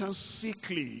weak and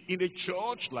sickly in a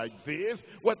church like this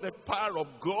where the power of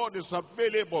God is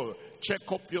available. Check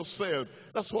up yourself.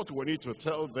 That's what we need to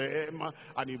tell them.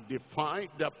 And if they find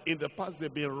that in the past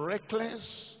they've been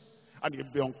reckless, and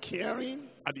they've been uncaring,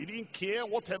 And they didn't care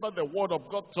whatever the word of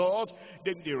God taught.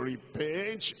 Then they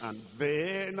repent, and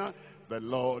then the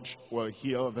Lord will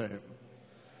heal them.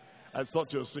 I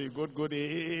thought you'd say, good,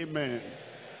 amen.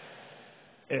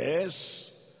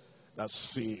 Yes,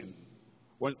 that's sin.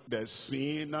 When there's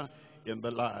sin in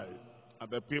the life, and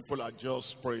the people are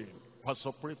just praying.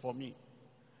 Pastor, pray for me.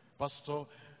 Pastor,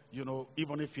 you know,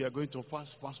 even if you are going to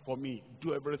fast for me.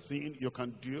 Do everything you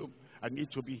can do. I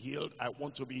need to be healed. I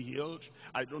want to be healed.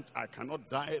 I cannot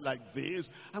die like this.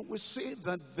 And we say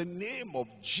that the name of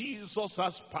Jesus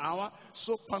has power.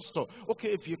 So, Pastor, okay,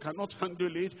 if you cannot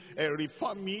handle it,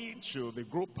 refer me to the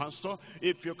group pastor.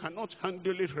 If you cannot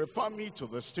handle it, refer me to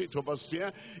the state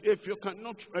overseer. If you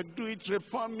cannot do it,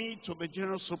 refer me to the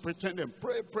general superintendent.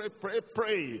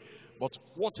 Pray. But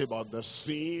what about the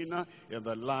sin in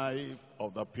the life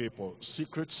of the people?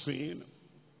 Secret sin,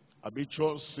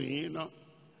 habitual sin,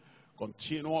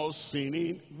 continual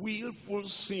sinning, willful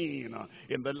sin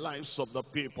in the lives of the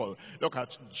people. Look at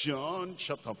John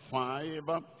chapter 5.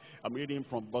 I'm reading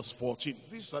from verse 14.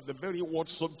 These are the very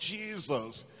words of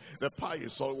Jesus. The power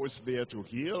is always there to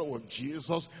heal with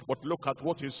Jesus. But look at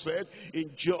what he said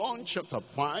in John chapter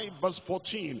 5 verse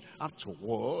 14.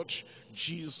 Afterward,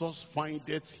 Jesus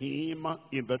findeth him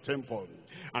in the temple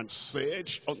and said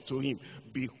unto him,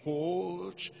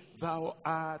 Behold, thou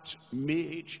art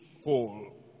made whole.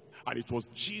 And it was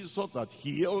Jesus that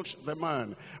healed the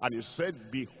man. And he said,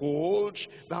 Behold,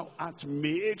 thou art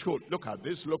made whole. Look at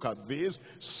this.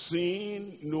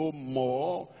 Sin no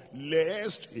more,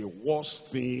 lest a worse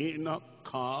thing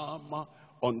come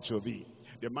unto thee.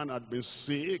 The man had been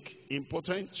sick,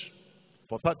 impotent,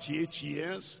 for 38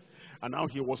 years. And now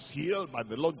he was healed by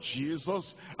the Lord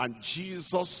Jesus. And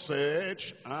Jesus said,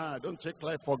 don't take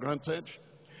life for granted.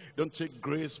 Don't take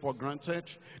grace for granted.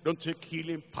 Don't take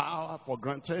healing power for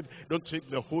granted. Don't take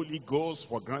the Holy Ghost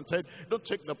for granted. Don't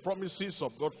take the promises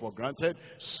of God for granted.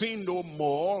 Sin no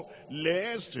more,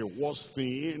 lest a worse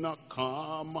thing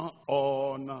come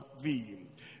on thee.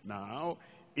 Now,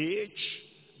 H,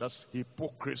 that's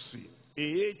hypocrisy.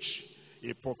 H,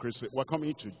 hypocrisy. We're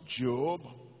coming to Job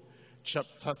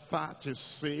chapter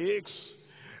 36,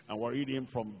 and we're reading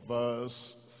from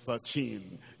verse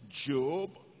 13.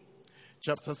 Job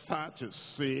chapter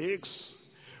 36,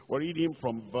 we're reading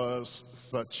from verse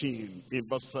 13. In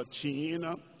verse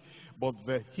 13, but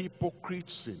the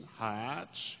hypocrites in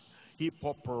heart,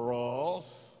 hypoporos,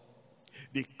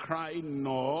 they cry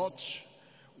not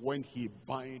when he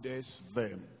bindeth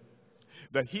them.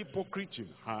 The hypocrite in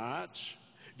heart,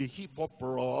 the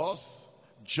hypoporos,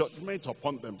 judgment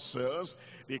upon themselves,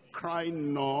 they cry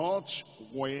not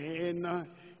when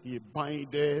he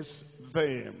bindeth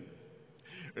them.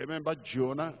 Remember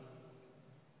Jonah?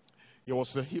 He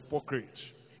was a hypocrite.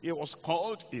 He was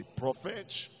called a prophet,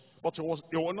 but he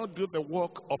will not do the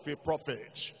work of a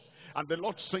prophet. And the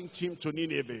Lord sent him to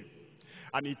Nineveh.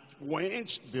 And he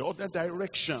went the other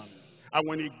direction. And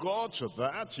when he got to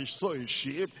that, he saw a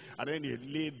sheep, and then he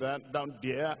laid that down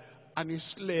there, and he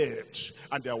slept.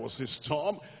 And there was a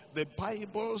storm. The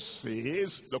Bible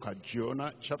says, look at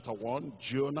Jonah chapter 1.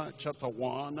 Jonah chapter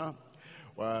 1.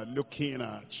 We're looking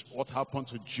at what happened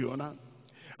to Jonah.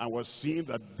 And we're seeing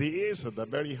that this is the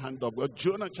very hand of God.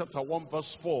 Jonah chapter 1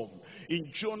 verse 4.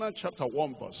 In Jonah chapter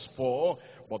 1 verse 4,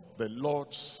 but the Lord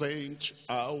sent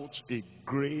out a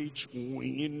great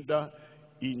wind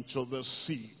into the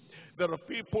sea. There are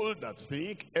people that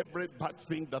think every bad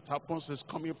thing that happens is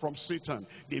coming from Satan.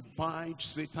 They bind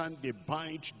Satan, they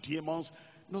bind demons.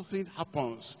 Nothing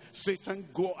happens. Satan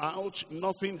go out,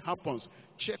 nothing happens.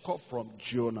 Check up from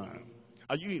Jonah.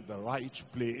 Are you in the right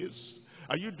place?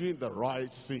 Are you doing the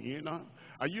right thing?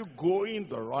 Are you going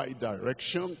the right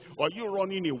direction? Or are you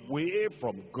running away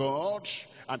from God?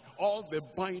 And all the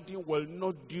binding will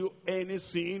not do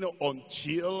anything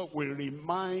until we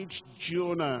remind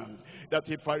Jonah that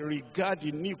if I regard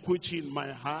iniquity in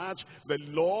my heart, the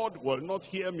Lord will not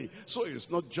hear me. So it's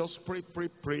not just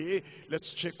pray.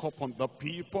 Let's check up on the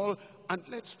people. And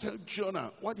let's tell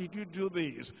Jonah, why did you do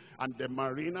this? And the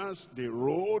mariners, they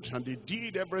rowed and they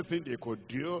did everything they could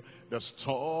do. The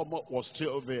storm was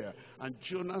still there. And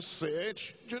Jonah said,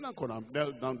 Jonah could have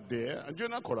knelt down there. And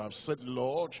Jonah could have said,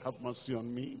 Lord, have mercy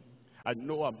on me. I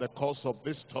know I'm the cause of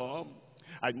this storm.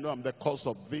 I know I'm the cause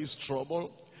of this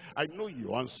trouble. I know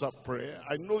you answer prayer.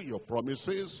 I know your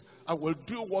promises. I will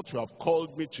do what you have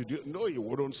called me to do. No, he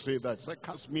wouldn't say that. He said,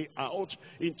 cast me out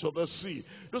into the sea.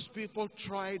 Those people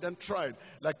tried and tried.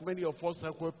 Like many of us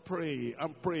that will pray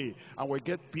and pray. And we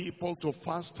get people to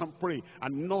fast and pray.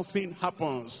 And nothing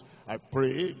happens. I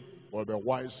pray, we'll be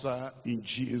wiser in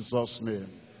Jesus'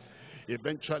 name.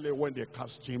 Eventually, when they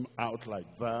cast him out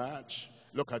like that,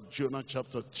 Look at Jonah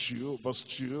chapter 2, verse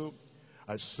 2.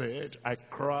 I said, I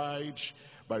cried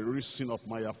by reason of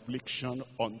my affliction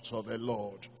unto the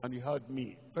Lord, and he heard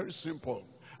me. Very simple.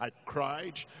 I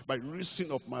cried by reason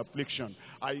of my affliction.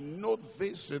 I know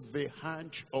this is the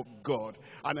hand of God,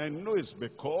 and I know it's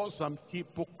because I'm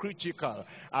hypocritical.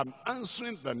 I'm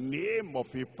answering the name of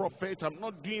a prophet. I'm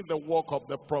not doing the work of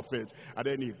the prophet. And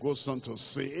then he goes on to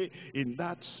say, in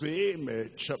that same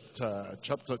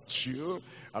chapter 2,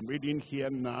 I'm reading here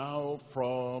now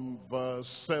from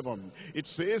verse 7. It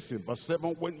says in verse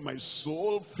 7, when my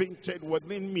soul fainted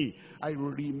within me, I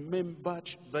remembered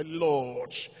the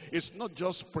Lord. It's not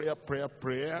just prayer.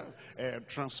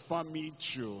 Transfer me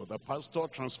to the pastor,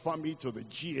 transfer me to the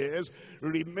GS.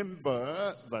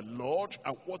 Remember the Lord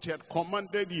and what he had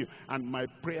commanded you. And my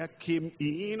prayer came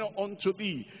in unto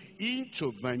thee,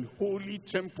 into thine holy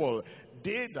temple.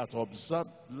 They that observe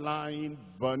lying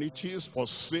vanities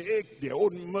forsake their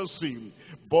own mercy.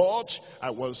 But I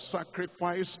will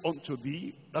sacrifice unto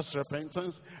thee, that's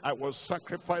repentance, I will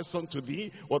sacrifice unto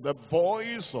thee with the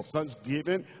voice of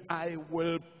thanksgiving. I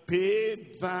will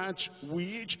pay that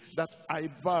which that I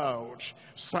vowed.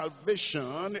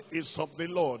 Salvation is of the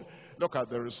Lord. Look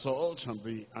at the result,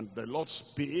 and the Lord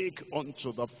spake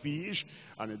unto the fish,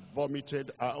 and it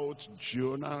vomited out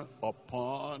Jonah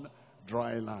upon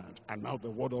dry land. And now the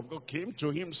word of God came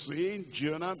to him, saying,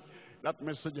 Jonah, that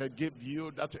message I gave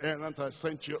you, that errand I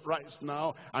sent you, rise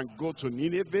now and go to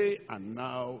Nineveh. And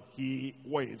now he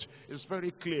went. It's very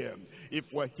clear. If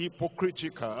we're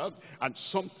hypocritical and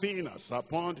something has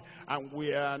happened and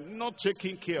we are not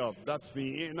taking care of that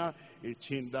thing, it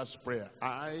hinders prayer.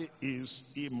 I is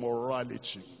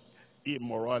immorality.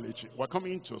 Immorality. We're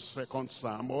coming to 2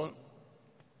 Samuel.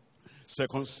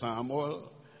 2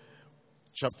 Samuel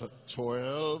chapter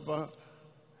 12.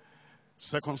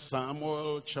 2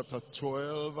 Samuel chapter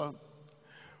 12.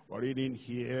 We're reading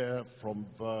here from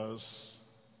verse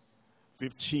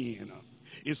 15.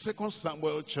 In 2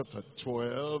 Samuel chapter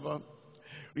 12,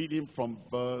 reading from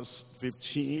verse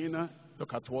 15,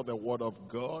 look at what the word of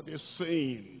God is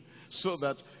saying, so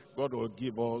that God will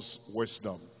give us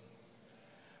wisdom.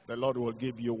 The Lord will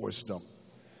give you wisdom.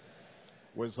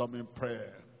 Wisdom in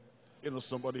prayer. You know,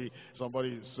 somebody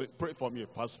say, pray for me,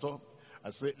 pastor. I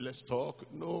say, let's talk.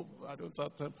 No, I don't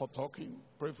have time for talking.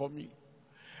 Pray for me.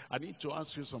 I need to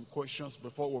ask you some questions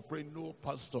before we pray. No,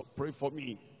 pastor, pray for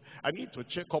me. I need to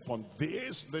check up on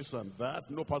this and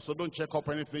that. No, pastor, don't check up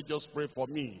anything. Just pray for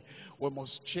me. We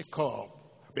must check up.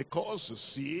 Because, you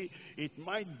see, it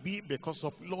might be because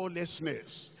of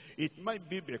lawlessness. It might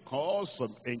be because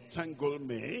of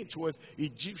entanglement with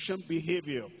Egyptian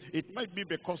behavior. It might be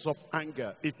because of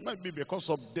anger. It might be because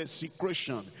of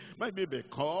desecration. It might be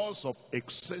because of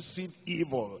excessive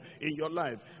evil in your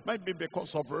life. It might be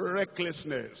because of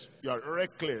recklessness. You are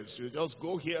reckless. You just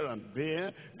go here and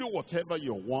there, do whatever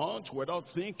you want without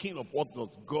thinking of what does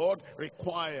God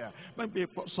require. It might be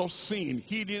because of sin,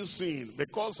 hidden sin,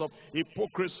 because of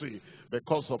hypocrisy,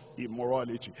 because of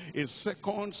immorality. In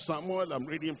 2 Samuel, I'm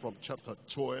reading from chapter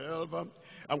 12,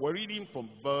 and we're reading from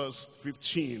verse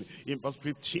 15. In verse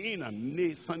 15, and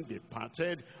Nathan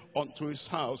departed unto his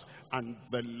house, and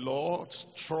the Lord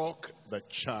struck the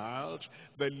child.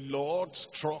 The Lord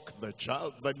struck the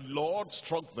child. The Lord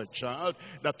struck the child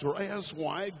that Uriah's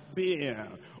wife bare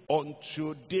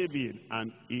unto David,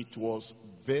 and it was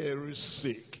very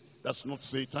sick. That's not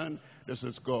Satan. This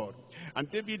is God. And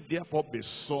David therefore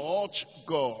besought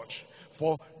God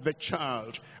for the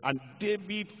child. And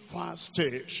David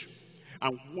fasted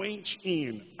and went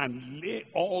in and lay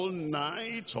all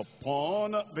night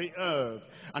upon the earth.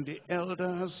 And the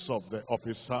elders of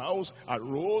his house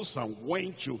arose and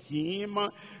went to him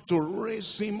to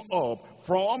raise him up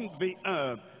from the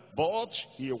earth. But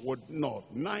he would not,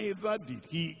 neither did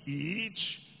he eat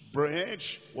bread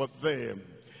with them.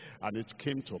 And it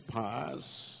came to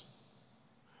pass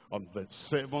on the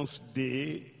 7th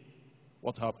day,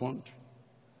 what happened?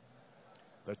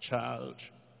 The child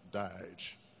died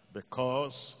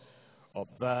because of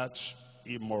that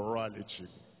immorality.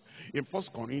 In 1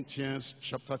 Corinthians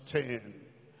chapter 10,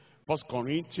 1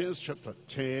 Corinthians chapter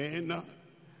 10,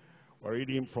 we're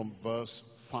reading from verse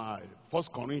 5. 1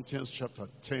 Corinthians chapter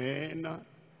 10,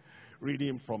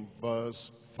 reading from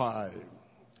verse 5.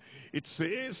 It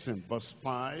says in verse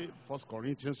 5, 1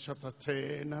 Corinthians chapter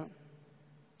 10,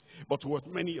 but with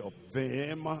many of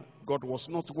them God was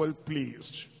not well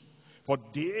pleased, for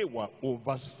they were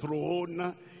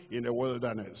overthrown in the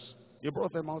wilderness. He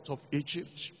brought them out of Egypt.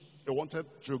 He wanted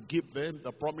to give them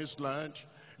the promised land,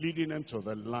 leading them to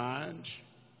the land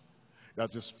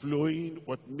that is flowing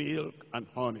with milk and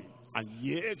honey. And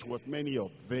yet with many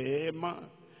of them,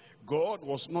 God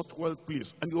was not well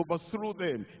pleased, and he overthrew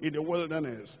them in the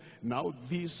wilderness. Now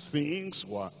these things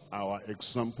were our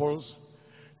examples,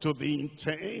 to the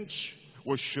intent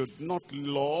we should not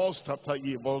lust after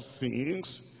evil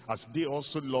things, as they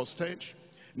also lusted.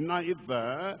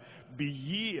 Neither be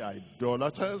ye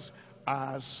idolaters,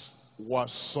 as were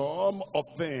some of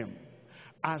them.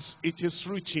 As it is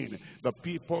written, the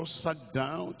people sat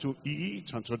down to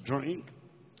eat and to drink,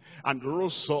 and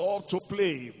rose up to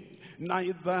play.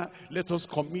 Neither let us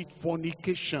commit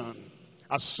fornication,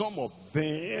 as some of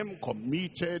them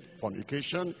committed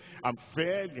fornication, and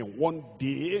fed in one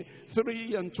day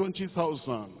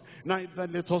 23,000. Neither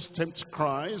let us tempt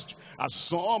Christ, as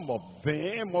some of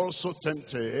them also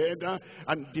tempted,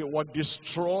 and they were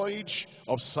destroyed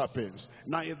of serpents.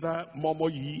 Neither murmur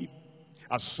ye,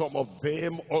 as some of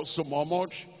them also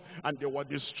murmured, and they were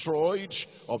destroyed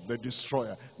of the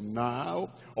destroyer. Now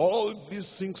all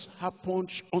these things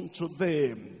happened unto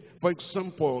them for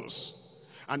examples,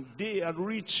 and they are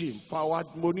reaching for our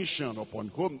admonition, upon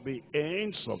whom the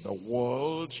ends of the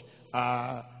world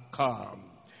are come.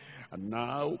 And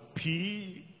now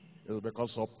P is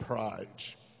because of pride.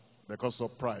 Because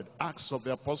of pride. Acts of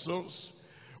the Apostles.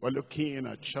 We're looking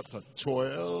at chapter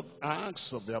 12. Acts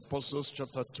of the Apostles,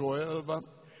 chapter 12.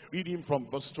 Reading from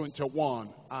verse 21.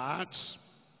 Acts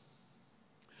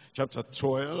chapter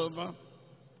 12,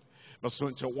 verse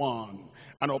 21.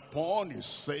 And upon a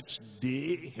set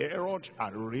day, Herod,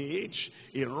 arrayed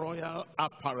in royal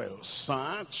apparel,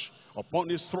 sat upon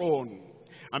his throne,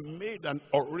 and made an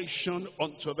oration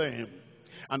unto them.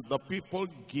 And the people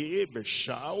gave a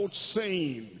shout,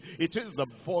 saying, It is the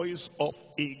voice of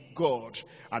a God,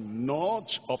 and not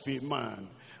of a man.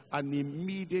 And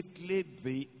immediately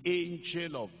the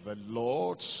angel of the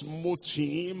Lord smote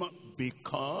him,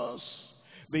 because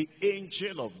the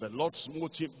angel of the Lord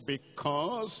smote him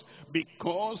because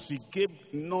he gave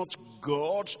not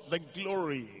God the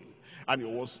glory, and he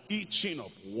was eating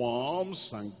of worms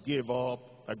and gave up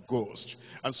a ghost.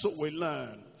 And so we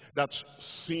learn that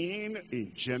sin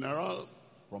in general,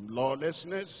 from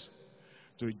lawlessness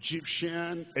to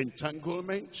Egyptian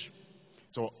entanglement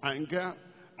to anger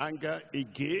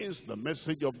against the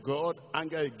message of God,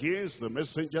 anger against the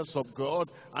messengers of God,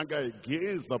 anger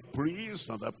against the priests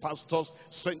and the pastors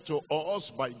sent to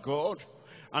us by God,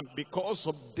 and because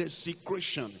of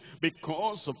desecration,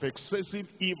 because of excessive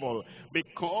evil,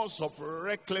 because of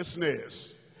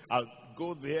recklessness. I'll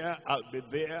go there, I'll be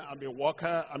there, I'm a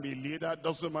worker, I'm a leader,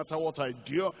 doesn't matter what I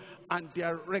do. And they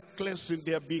are reckless in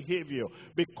their behavior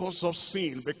because of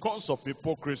sin, because of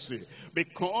hypocrisy,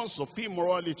 because of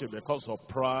immorality, because of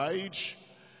pride.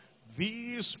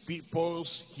 These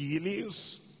people's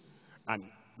healings and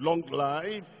long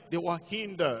life, they were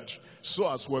hindered. So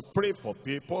as we pray for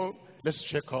people, let's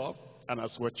check up, and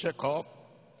as we check up,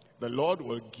 the Lord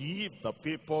will give the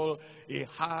people a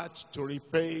heart to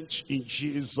repent in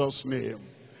Jesus' name.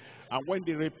 And when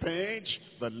they repent,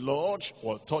 the Lord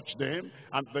will touch them,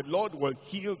 and the Lord will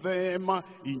heal them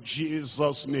in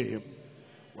Jesus' name.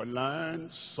 We'll learn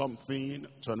something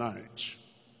tonight,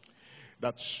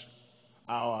 that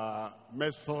our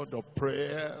method of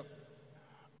prayer,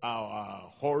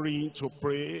 our hurrying to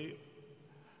pray,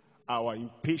 our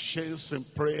impatience in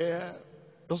prayer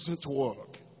doesn't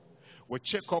work. We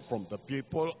check up from the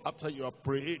people after you have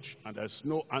prayed and there's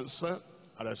no answer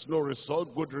and there's no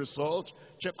result, good result.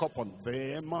 Check up on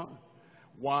them.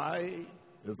 Why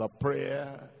is the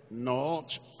prayer not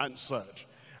answered?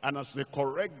 And as they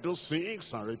correct those things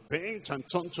and repent and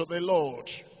turn to the Lord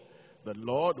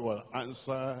will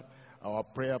answer our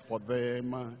prayer for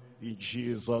them in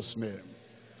Jesus' name.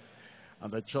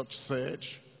 And the church said,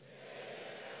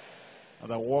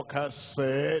 and the workers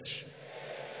said,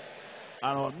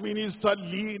 and our minister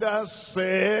leaders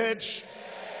said.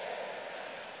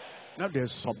 Now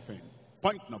there's something.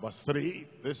 Point number 3,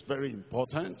 this is very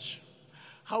important.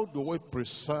 How do we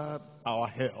preserve our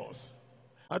health?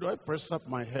 How do I preserve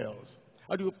my health?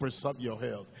 How do you preserve your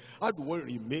health? How do we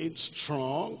remain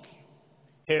strong,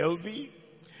 healthy?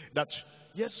 That,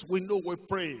 yes, we know we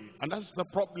pray, and that's the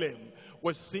problem.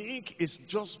 We think it's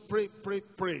just pray, pray,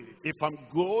 pray. If I'm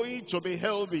going to be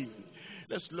healthy.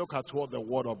 Let's look at what the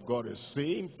Word of God is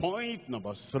saying. Point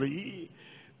number 3,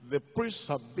 the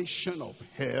preservation of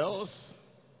health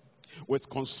with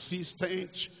consistent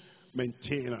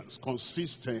maintenance.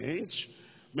 Consistent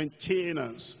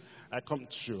maintenance. I come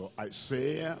to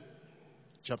Isaiah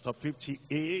chapter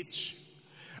 58.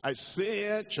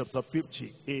 Isaiah chapter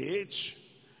 58.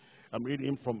 I'm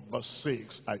reading from verse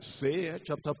 6. Isaiah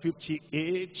chapter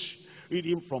 58,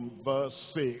 reading from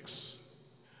verse 6.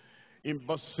 In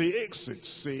verse 6 it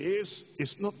says,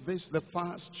 Is not this the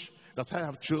fast that I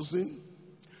have chosen?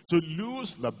 to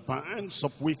loose the bands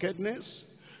of wickedness,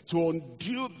 to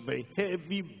undo the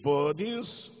heavy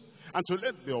burdens, and to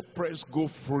let the oppressed go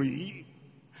free,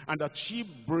 and that ye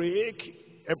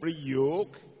break every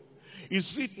yoke?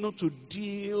 Is it not to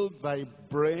deal thy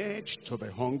bread to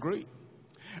the hungry,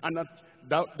 and that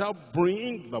thou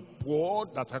bring the poor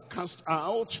that are cast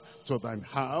out to thine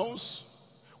house?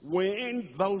 When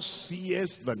thou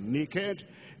seest the naked,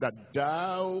 that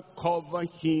thou cover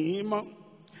him,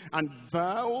 and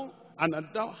thou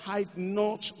hide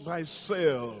not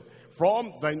thyself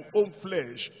from thine own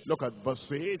flesh. Look at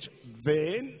verse 8.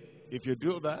 Then, if you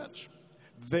do that,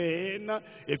 then,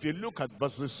 if you look at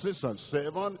verses 6 and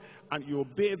 7, and you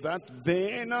obey that,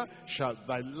 then shall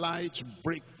thy light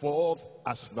break forth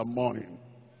as the morning.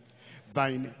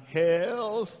 Thine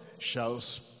health shall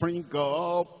spring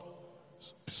up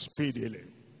speedily.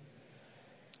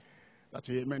 That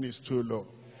amen is too low.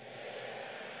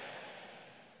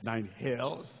 Thine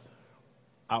health,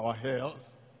 our health,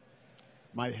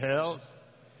 my health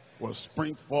will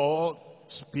spring forth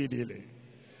speedily.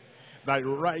 Thy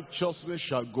righteousness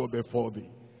shall go before thee.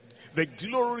 The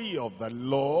glory of the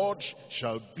Lord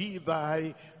shall be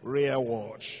thy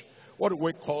reward. What do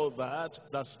we call that?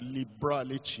 That's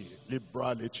liberality.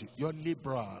 Liberality. You're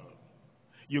liberal.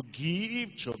 You give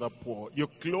to the poor. You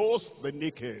clothe the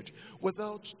naked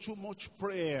without too much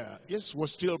prayer. Yes, we'll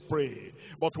still pray.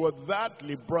 But with that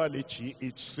liberality,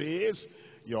 it says,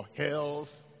 your health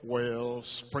will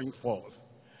spring forth.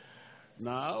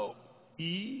 Now,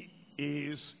 he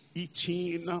is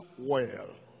eating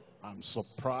well. I'm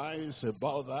surprised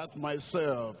about that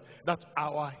myself, that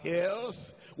our health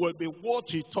will be what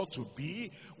it ought to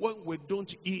be when we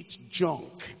don't eat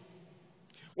junk.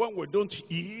 When we don't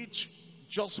eat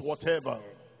just whatever.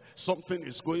 Something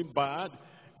is going bad,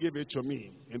 give it to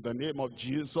me. In the name of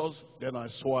Jesus, then I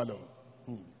swallow.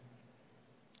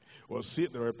 We'll see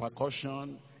the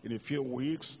repercussion in a few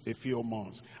weeks, a few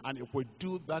months. And if we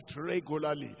do that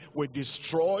regularly, we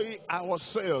destroy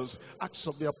ourselves. Acts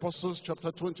of the Apostles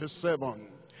chapter 27.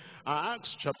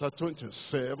 Acts chapter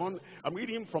 27, I'm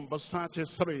reading from verse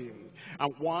 33.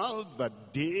 And while the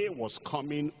day was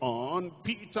coming on,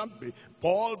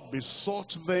 Paul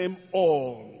besought them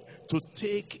all to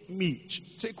take meat,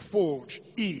 take food,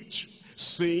 eat,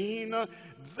 saying,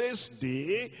 this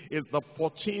day is the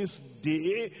 14th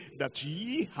day that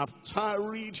ye have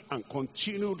tarried and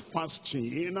continued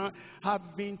fasting,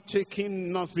 having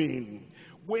taken nothing.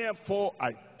 Wherefore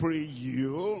I pray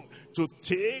you to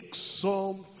take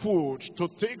some food, to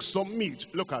take some meat.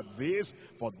 Look at this,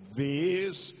 for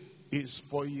this is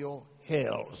for your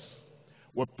health.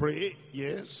 We pray,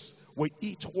 yes, we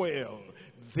eat well.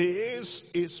 This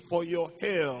is for your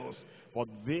health. For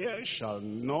there shall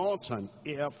not an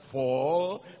hair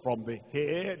fall from the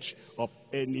head of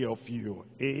any of you.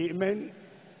 Amen.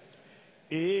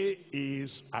 A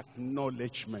is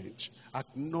acknowledgement.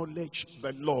 Acknowledge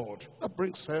the Lord. That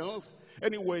brings health.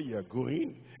 Anywhere you're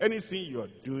going, anything you're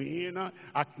doing,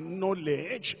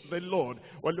 acknowledge the Lord.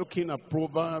 We're looking at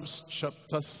Proverbs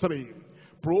chapter 3.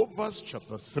 Proverbs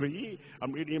chapter 3,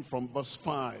 I'm reading from verse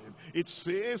 5. It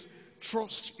says,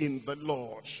 trust in the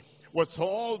Lord with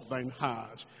all thine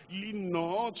heart. Lean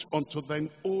not unto thine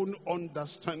own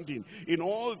understanding. In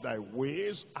all thy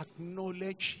ways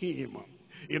acknowledge him.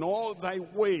 In all thy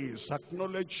ways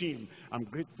acknowledge him. I'm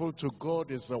grateful to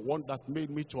God. Is the one that made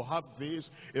me to have this.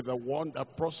 Is the one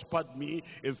that prospered me.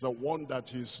 Is the one that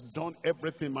has done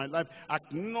everything in my life.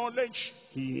 Acknowledge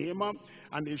him,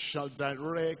 and he shall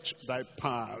direct thy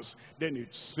paths. Then it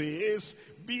says,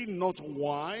 be not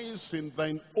wise in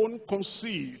thine own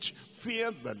conceit.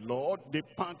 Fear the Lord,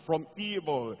 depart from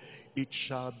evil. It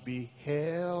shall be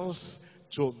health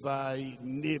to thy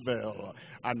navel,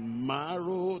 and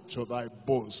marrow to thy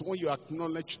bones. When you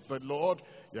acknowledge the Lord,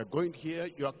 you're going here,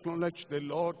 you acknowledge the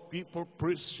Lord, people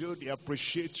praise you, they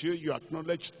appreciate you, you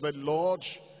acknowledge the Lord,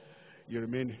 you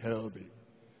remain healthy.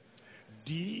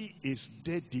 D is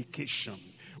dedication.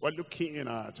 We're looking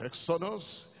at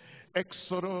Exodus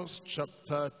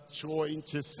chapter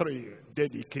 23,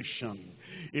 dedication.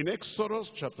 In Exodus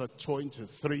chapter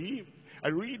 23, I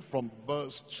read from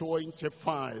verse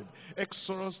 25.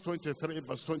 Exodus 23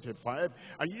 verse 25.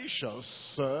 And ye shall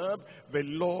serve the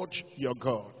Lord your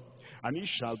God, and he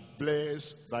shall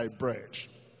bless thy bread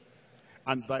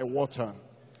and thy water.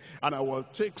 And I will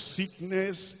take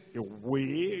sickness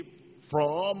away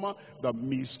from the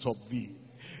midst of thee.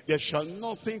 There shall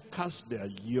nothing cast their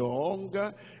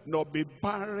young, nor be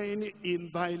barren in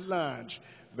thy land.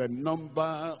 The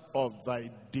number of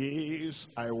thy days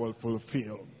I will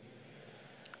fulfill.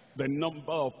 The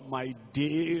number of my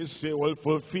days I will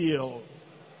fulfill.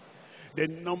 The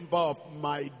number of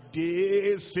my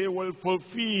days he will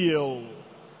fulfill.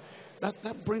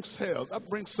 That brings health. That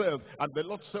brings health. And the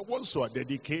Lord said, once you are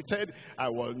dedicated, I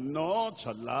will not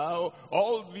allow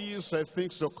all these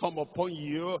things to come upon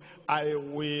you. I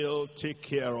will take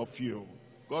care of you.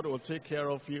 God will take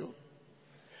care of you.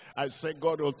 I said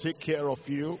God will take care of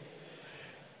you.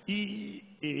 He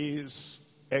is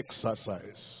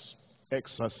exercise.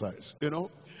 Exercise. You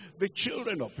know, the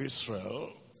children of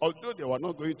Israel, although they were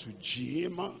not going to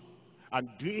gym and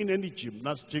doing any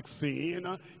gymnastic thing,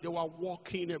 they were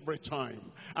walking every time.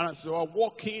 And as they were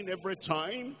walking every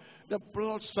time, the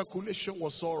blood circulation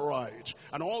was all right.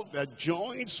 And all their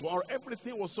joints,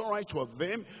 everything was all right with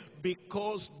them,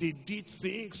 because they did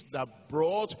things that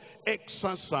brought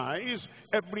exercise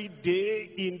every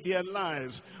day in their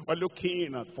lives. We're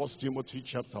looking at 1 Timothy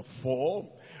chapter 4,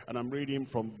 and I'm reading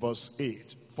from verse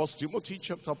 8. 1 Timothy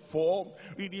chapter 4,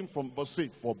 reading from verse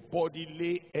 8. For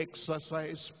bodily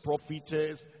exercise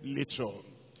profiteth little.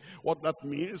 What that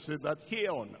means is that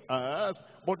here on earth,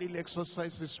 bodily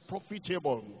exercise is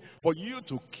profitable. For you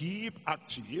to keep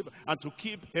active and to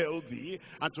keep healthy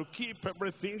and to keep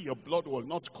everything, your blood will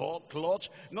not clot,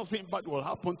 nothing bad will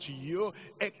happen to you.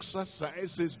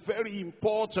 Exercise is very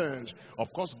important.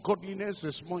 Of course, godliness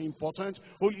is more important.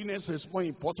 Holiness is more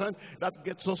important. That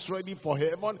gets us ready for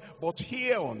heaven. But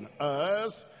here on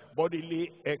earth,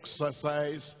 bodily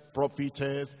exercise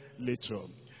profiteth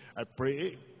little. I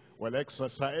pray we'll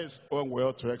exercise when we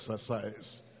ought to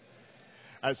exercise.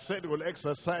 I said we'll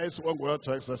exercise when we ought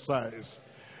to exercise.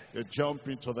 You jump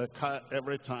into the car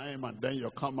every time, and then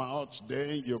you come out,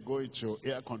 then you go into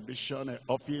air condition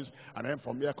office, and then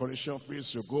from air condition office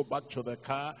you go back to the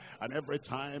car, and every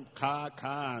time car,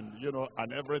 and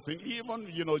and everything, even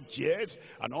jets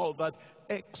and all that.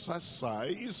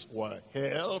 Exercise will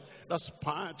help. That's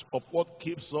part of what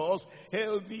keeps us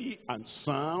healthy and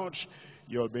sound.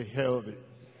 You'll be healthy.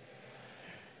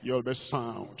 You'll be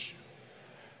sound.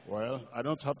 Well, I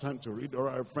don't have time to read all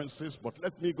our references, but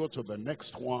let me go to the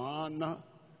next one.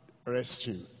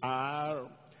 Resting. R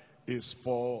is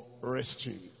for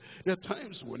resting. There are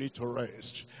times we need to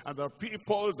rest. And there are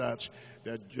people that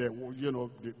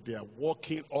they are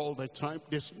working all the time.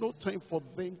 There's no time for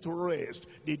them to rest.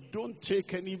 They don't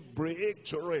take any break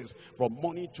to rest. From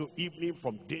morning to evening,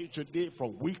 from day to day,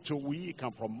 from week to week,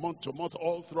 and from month to month,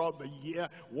 all throughout the year.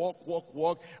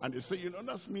 Work. And they say,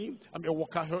 that's me. I'm a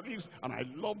workaholic, and I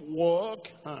love work.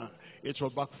 It will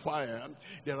backfire.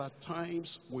 There are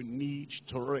times we need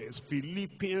to rest.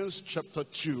 Philippians chapter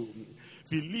 2.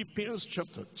 Philippians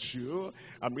chapter 2,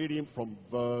 I'm reading from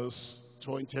verse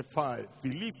 25.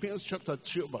 Philippians chapter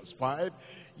 2, verse 5.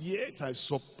 Yet I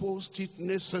supposed it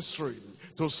necessary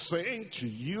to send to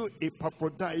you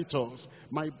Epaphroditus,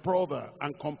 my brother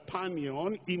and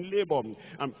companion in labor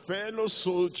and fellow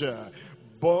soldier,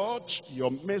 but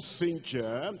your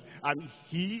messenger, and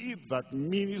he that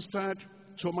ministered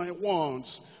to my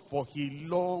wants. For he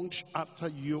longed after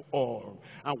you all,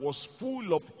 and was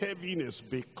full of heaviness,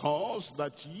 because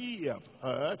that ye had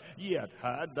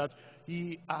heard that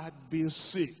he had been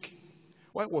sick.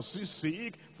 Why was he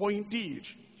sick? For indeed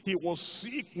he was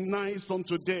sick nigh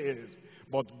unto death.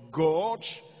 But God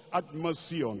had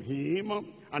mercy on him,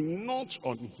 and not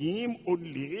on him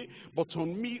only, but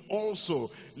on me also,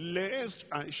 lest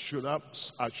I should have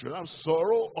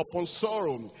sorrow upon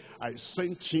sorrow. I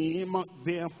sent him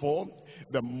therefore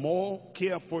the more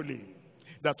carefully,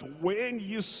 that when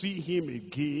you see him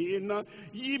again,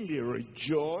 ye may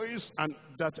rejoice, and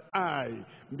that I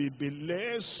may be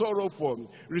less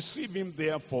sorrowful. Receive him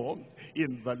therefore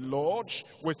in the Lord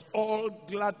with all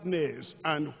gladness,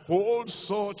 and hold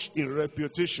such in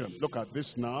reputation. Look at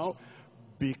this now.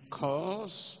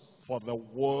 Because for the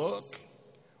work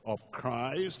of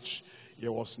Christ, he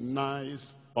was nigh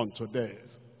unto death.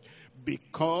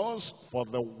 Because for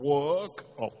the work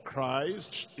of Christ,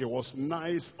 he was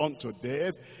nigh unto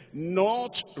death,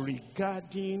 not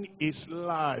regarding his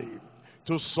life,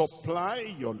 to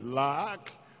supply your lack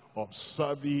of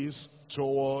service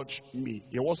toward me.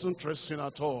 He wasn't resting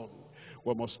at all.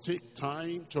 We must take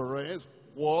time to rest,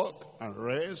 work and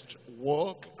rest,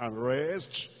 work and rest.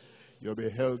 You'll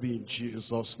be healthy in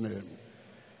Jesus' name.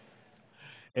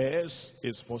 S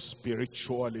is for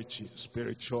spirituality.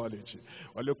 Spirituality.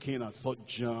 We're looking at 3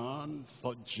 John,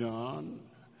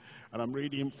 and I'm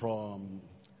reading from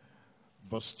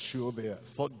verse 2 there.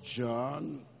 3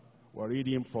 John, we're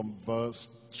reading from verse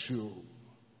 2.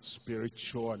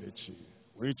 Spirituality.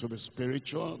 We need to be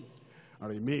spiritual and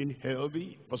remain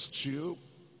healthy. Verse 2,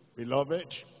 beloved,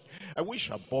 I wish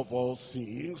above all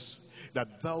things that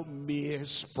thou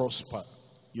mayest prosper.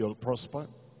 You'll prosper.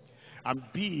 And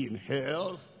be in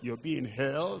health. You'll be in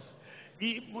health,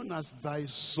 even as thy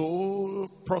soul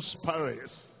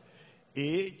prospereth,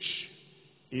 age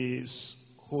is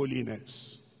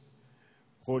holiness.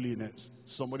 Holiness.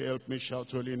 Somebody help me shout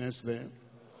holiness there.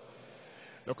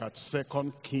 Look at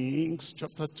 2 Kings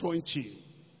chapter 20.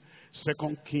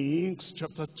 2 Kings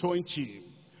chapter 20.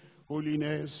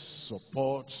 Holiness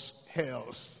supports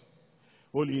health.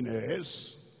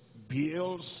 Holiness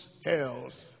builds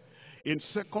health. In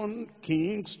 2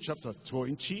 Kings chapter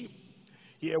 20,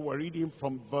 here we're reading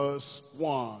from verse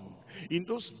 1. In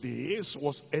those days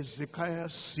was Hezekiah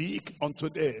sick unto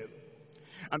death,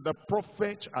 and the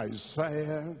prophet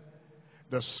Isaiah,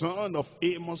 the son of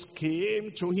Amos,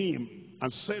 came to him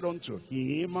and said unto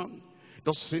him,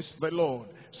 Thus says the Lord,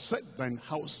 set thine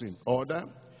house in order,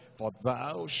 for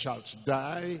thou shalt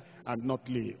die and not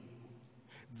live.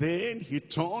 Then he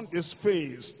turned his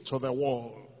face to the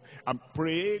wall and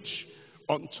prayed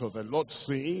unto the Lord,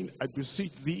 saying, I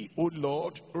beseech thee, O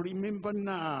Lord, remember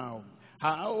now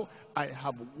how I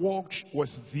have walked with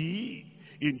thee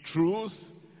in truth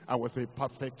and with a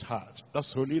perfect heart.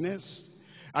 That's holiness.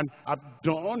 And have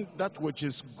done that which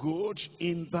is good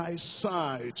in thy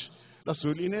sight. That's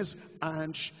holiness.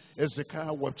 And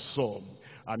Hezekiah wept sore.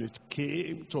 And it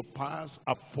came to pass,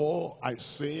 afore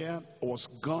Isaiah was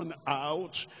gone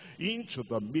out into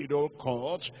the middle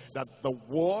court, that the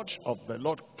word of the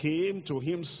Lord came to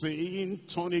him, saying,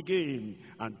 Turn again,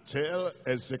 and tell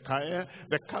Hezekiah,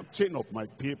 the captain of my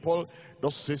people,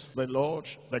 Thus says the Lord,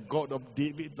 the God of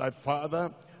David thy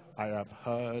father, I have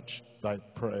heard thy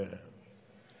prayer.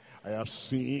 I have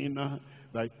seen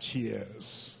thy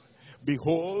tears.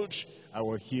 Behold, I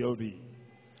will heal thee.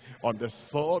 On the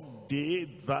third day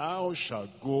thou shalt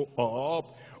go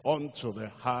up unto the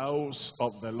house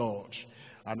of the Lord,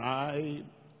 and I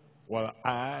will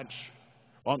add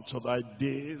unto thy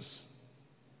days.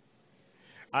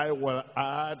 I will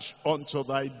add unto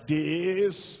thy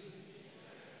days.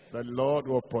 The Lord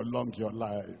will prolong your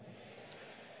life.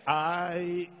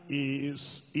 I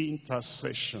is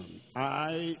intercession.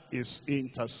 I is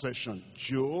intercession.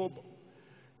 Job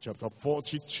chapter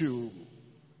 42.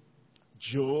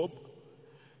 Job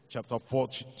chapter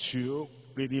 42,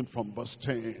 reading from verse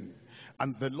 10.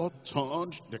 And the Lord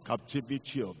turned the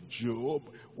captivity of Job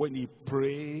when he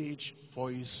prayed for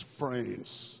his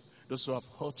friends, those who have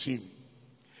hurt him,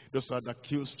 those who had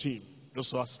accused him,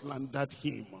 those who had slandered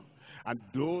him, and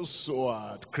those who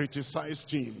had criticized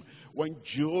him. When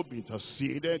Job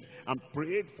interceded and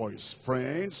prayed for his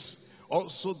friends,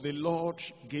 also the Lord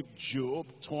gave Job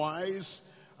twice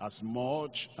as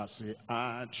much as he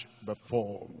had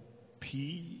before.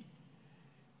 P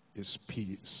is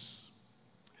peace.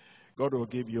 God will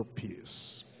give you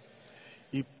peace.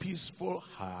 A peaceful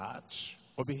heart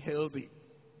will be healthy.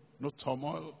 No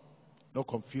turmoil, no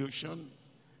confusion,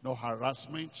 no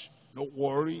harassment, no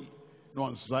worry, no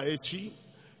anxiety.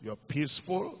 You're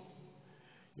peaceful.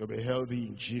 You'll be healthy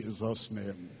in Jesus'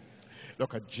 name.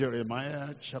 Look at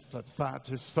Jeremiah chapter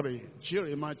 33.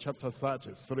 Jeremiah chapter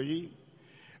 33.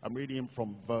 I'm reading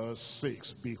from verse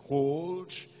 6.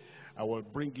 Behold, I will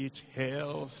bring it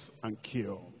health and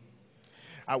cure.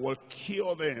 I will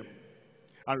cure them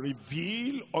and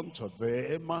reveal unto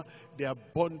them the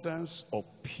abundance of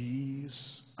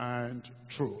peace and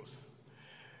truth.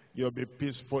 You'll be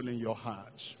peaceful in your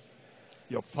heart.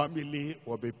 Your family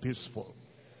will be peaceful.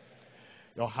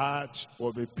 Your heart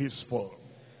will be peaceful.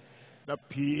 The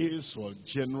peace will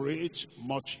generate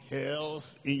much health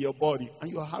in your body,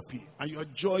 and you're happy and you're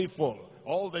joyful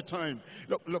all the time.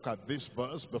 Look at this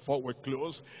verse before we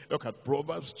close. Look at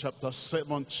Proverbs chapter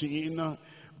 17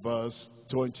 verse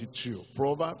 22.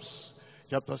 Proverbs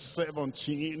chapter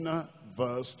 17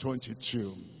 verse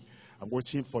 22. I'm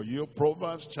waiting for you.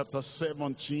 Proverbs chapter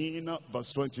 17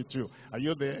 verse 22. Are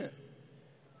you there?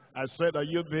 I said, are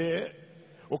you there?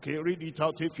 Okay, read it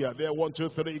out if you are there. 1, 2,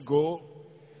 3, go.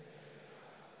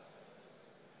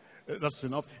 That's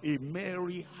enough. A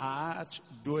merry heart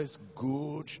doeth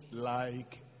good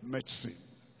like medicine.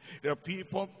 There are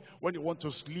people, when they want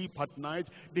to sleep at night,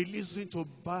 they listen to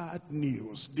bad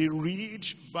news. They read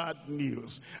bad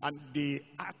news. And they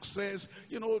access,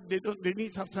 they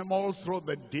need to have time all through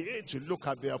the day to look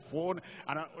at their phone.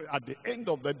 And at the end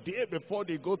of the day, before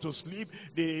they go to sleep,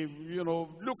 they,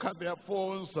 look at their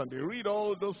phones and they read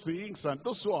all those things. And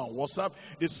those who are on WhatsApp,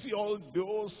 they see all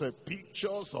those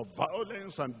pictures of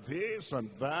violence and this and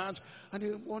that. And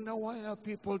they wonder, why are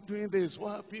people doing this?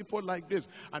 Why are people like this?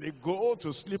 And they go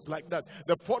to sleep like that.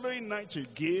 The following night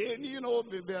again,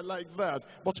 they're like that.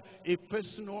 But a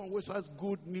person always has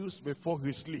good news before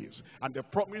he sleeps, and the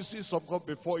promises of God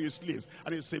before he sleeps.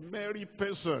 And he's a merry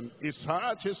person. His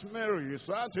heart is merry. His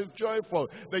heart is joyful.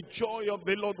 The joy of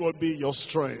the Lord will be your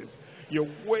strength. You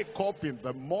wake up in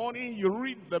the morning, you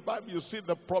read the Bible, you see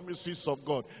the promises of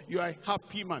God. You are a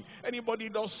happy man. Anybody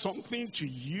does something to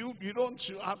you, you don't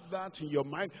have that in your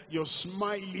mind, you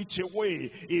smile it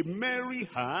away. A merry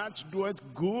heart doeth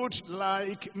good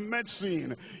like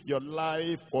medicine. Your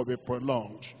life will be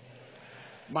prolonged.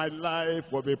 My life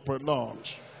will be prolonged.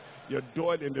 You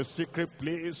dwell in the secret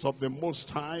place of the Most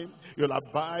High. You'll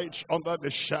abide under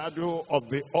the shadow of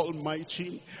the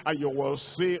Almighty. And you will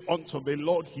say unto the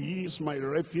Lord, He is my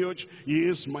refuge. He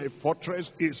is my fortress.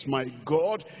 He is my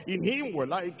God. In Him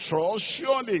will I trust.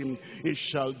 Surely He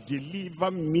shall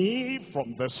deliver me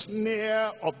from the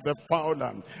snare of the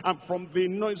fowler and from the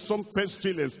noisome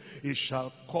pestilence. He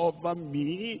shall cover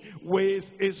me with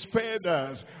His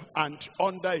feathers, and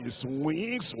under His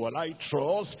wings will I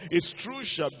trust. His truth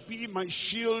shall be my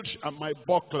shield and my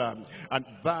buckler. And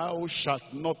thou shalt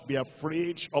not be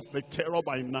afraid of the terror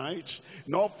by night,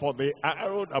 nor for the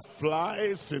arrow that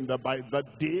flies by the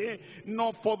day,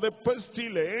 nor for the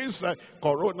pestilence.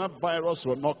 Coronavirus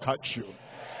will not catch you.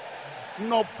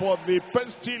 Nor for the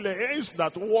pestilence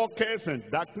that walketh in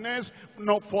darkness,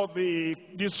 nor for the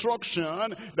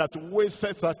destruction that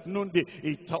wasteth at noonday.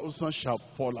 1,000 shall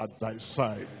fall at thy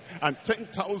side, and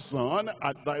 10,000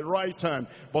 at thy right hand,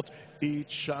 but it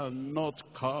shall not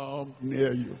come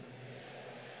near you.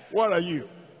 Where are you?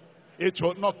 It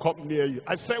will not come near you.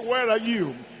 I say, where are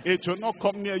you? It will not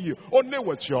come near you. Only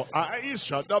with your eyes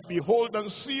shall thou behold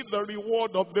and see the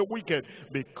reward of the wicked,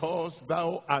 because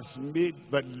thou hast made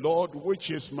the Lord, which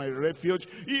is my refuge,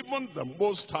 even the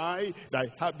Most High, thy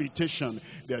habitation.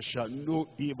 There shall no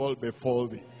evil befall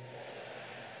thee.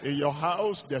 In your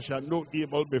house there shall no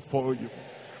evil befall you.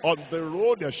 On the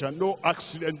road there shall no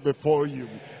accident befall you,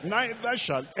 neither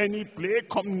shall any plague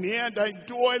come near thy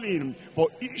dwelling. For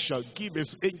He shall give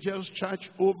His angels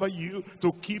charge over you,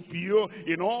 to keep you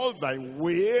in all thy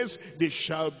ways. They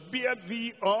shall bear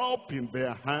thee up in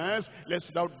their hands,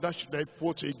 lest thou dash thy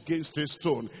foot against a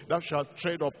stone. Thou shalt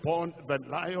tread upon the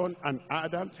lion and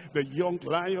adder, the young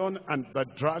lion and the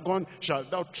dragon shalt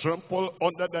thou trample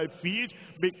under thy feet,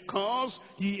 because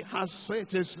He has set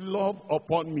His love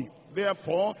upon me.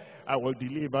 Therefore, I will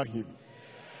deliver him.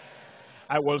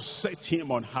 I will set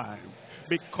him on high.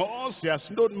 Because he has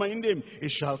known my name, he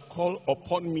shall call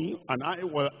upon me, and I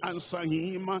will answer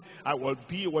him. I will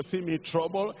be with him in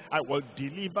trouble. I will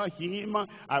deliver him.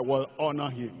 I will honor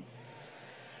him.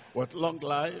 With long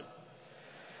life,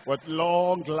 with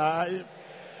long life,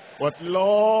 with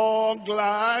long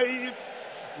life,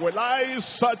 will I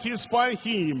satisfy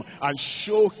him and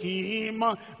show him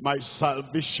my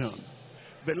salvation.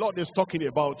 The Lord is talking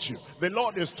about you. The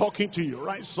Lord is talking to you.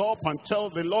 Rise up and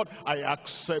tell the Lord, I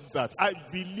accept that. I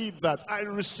believe that. I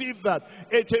receive that.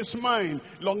 It is mine.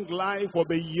 Long life will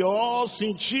be yours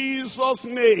in Jesus'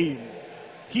 name.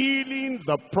 Healing,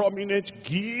 the prominent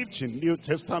gift in New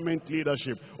Testament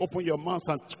leadership. Open your mouth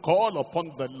and call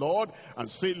upon the Lord and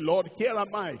say, Lord, here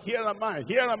am I, here am I,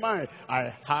 here am I.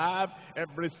 I have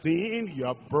everything you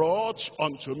have brought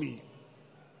unto me.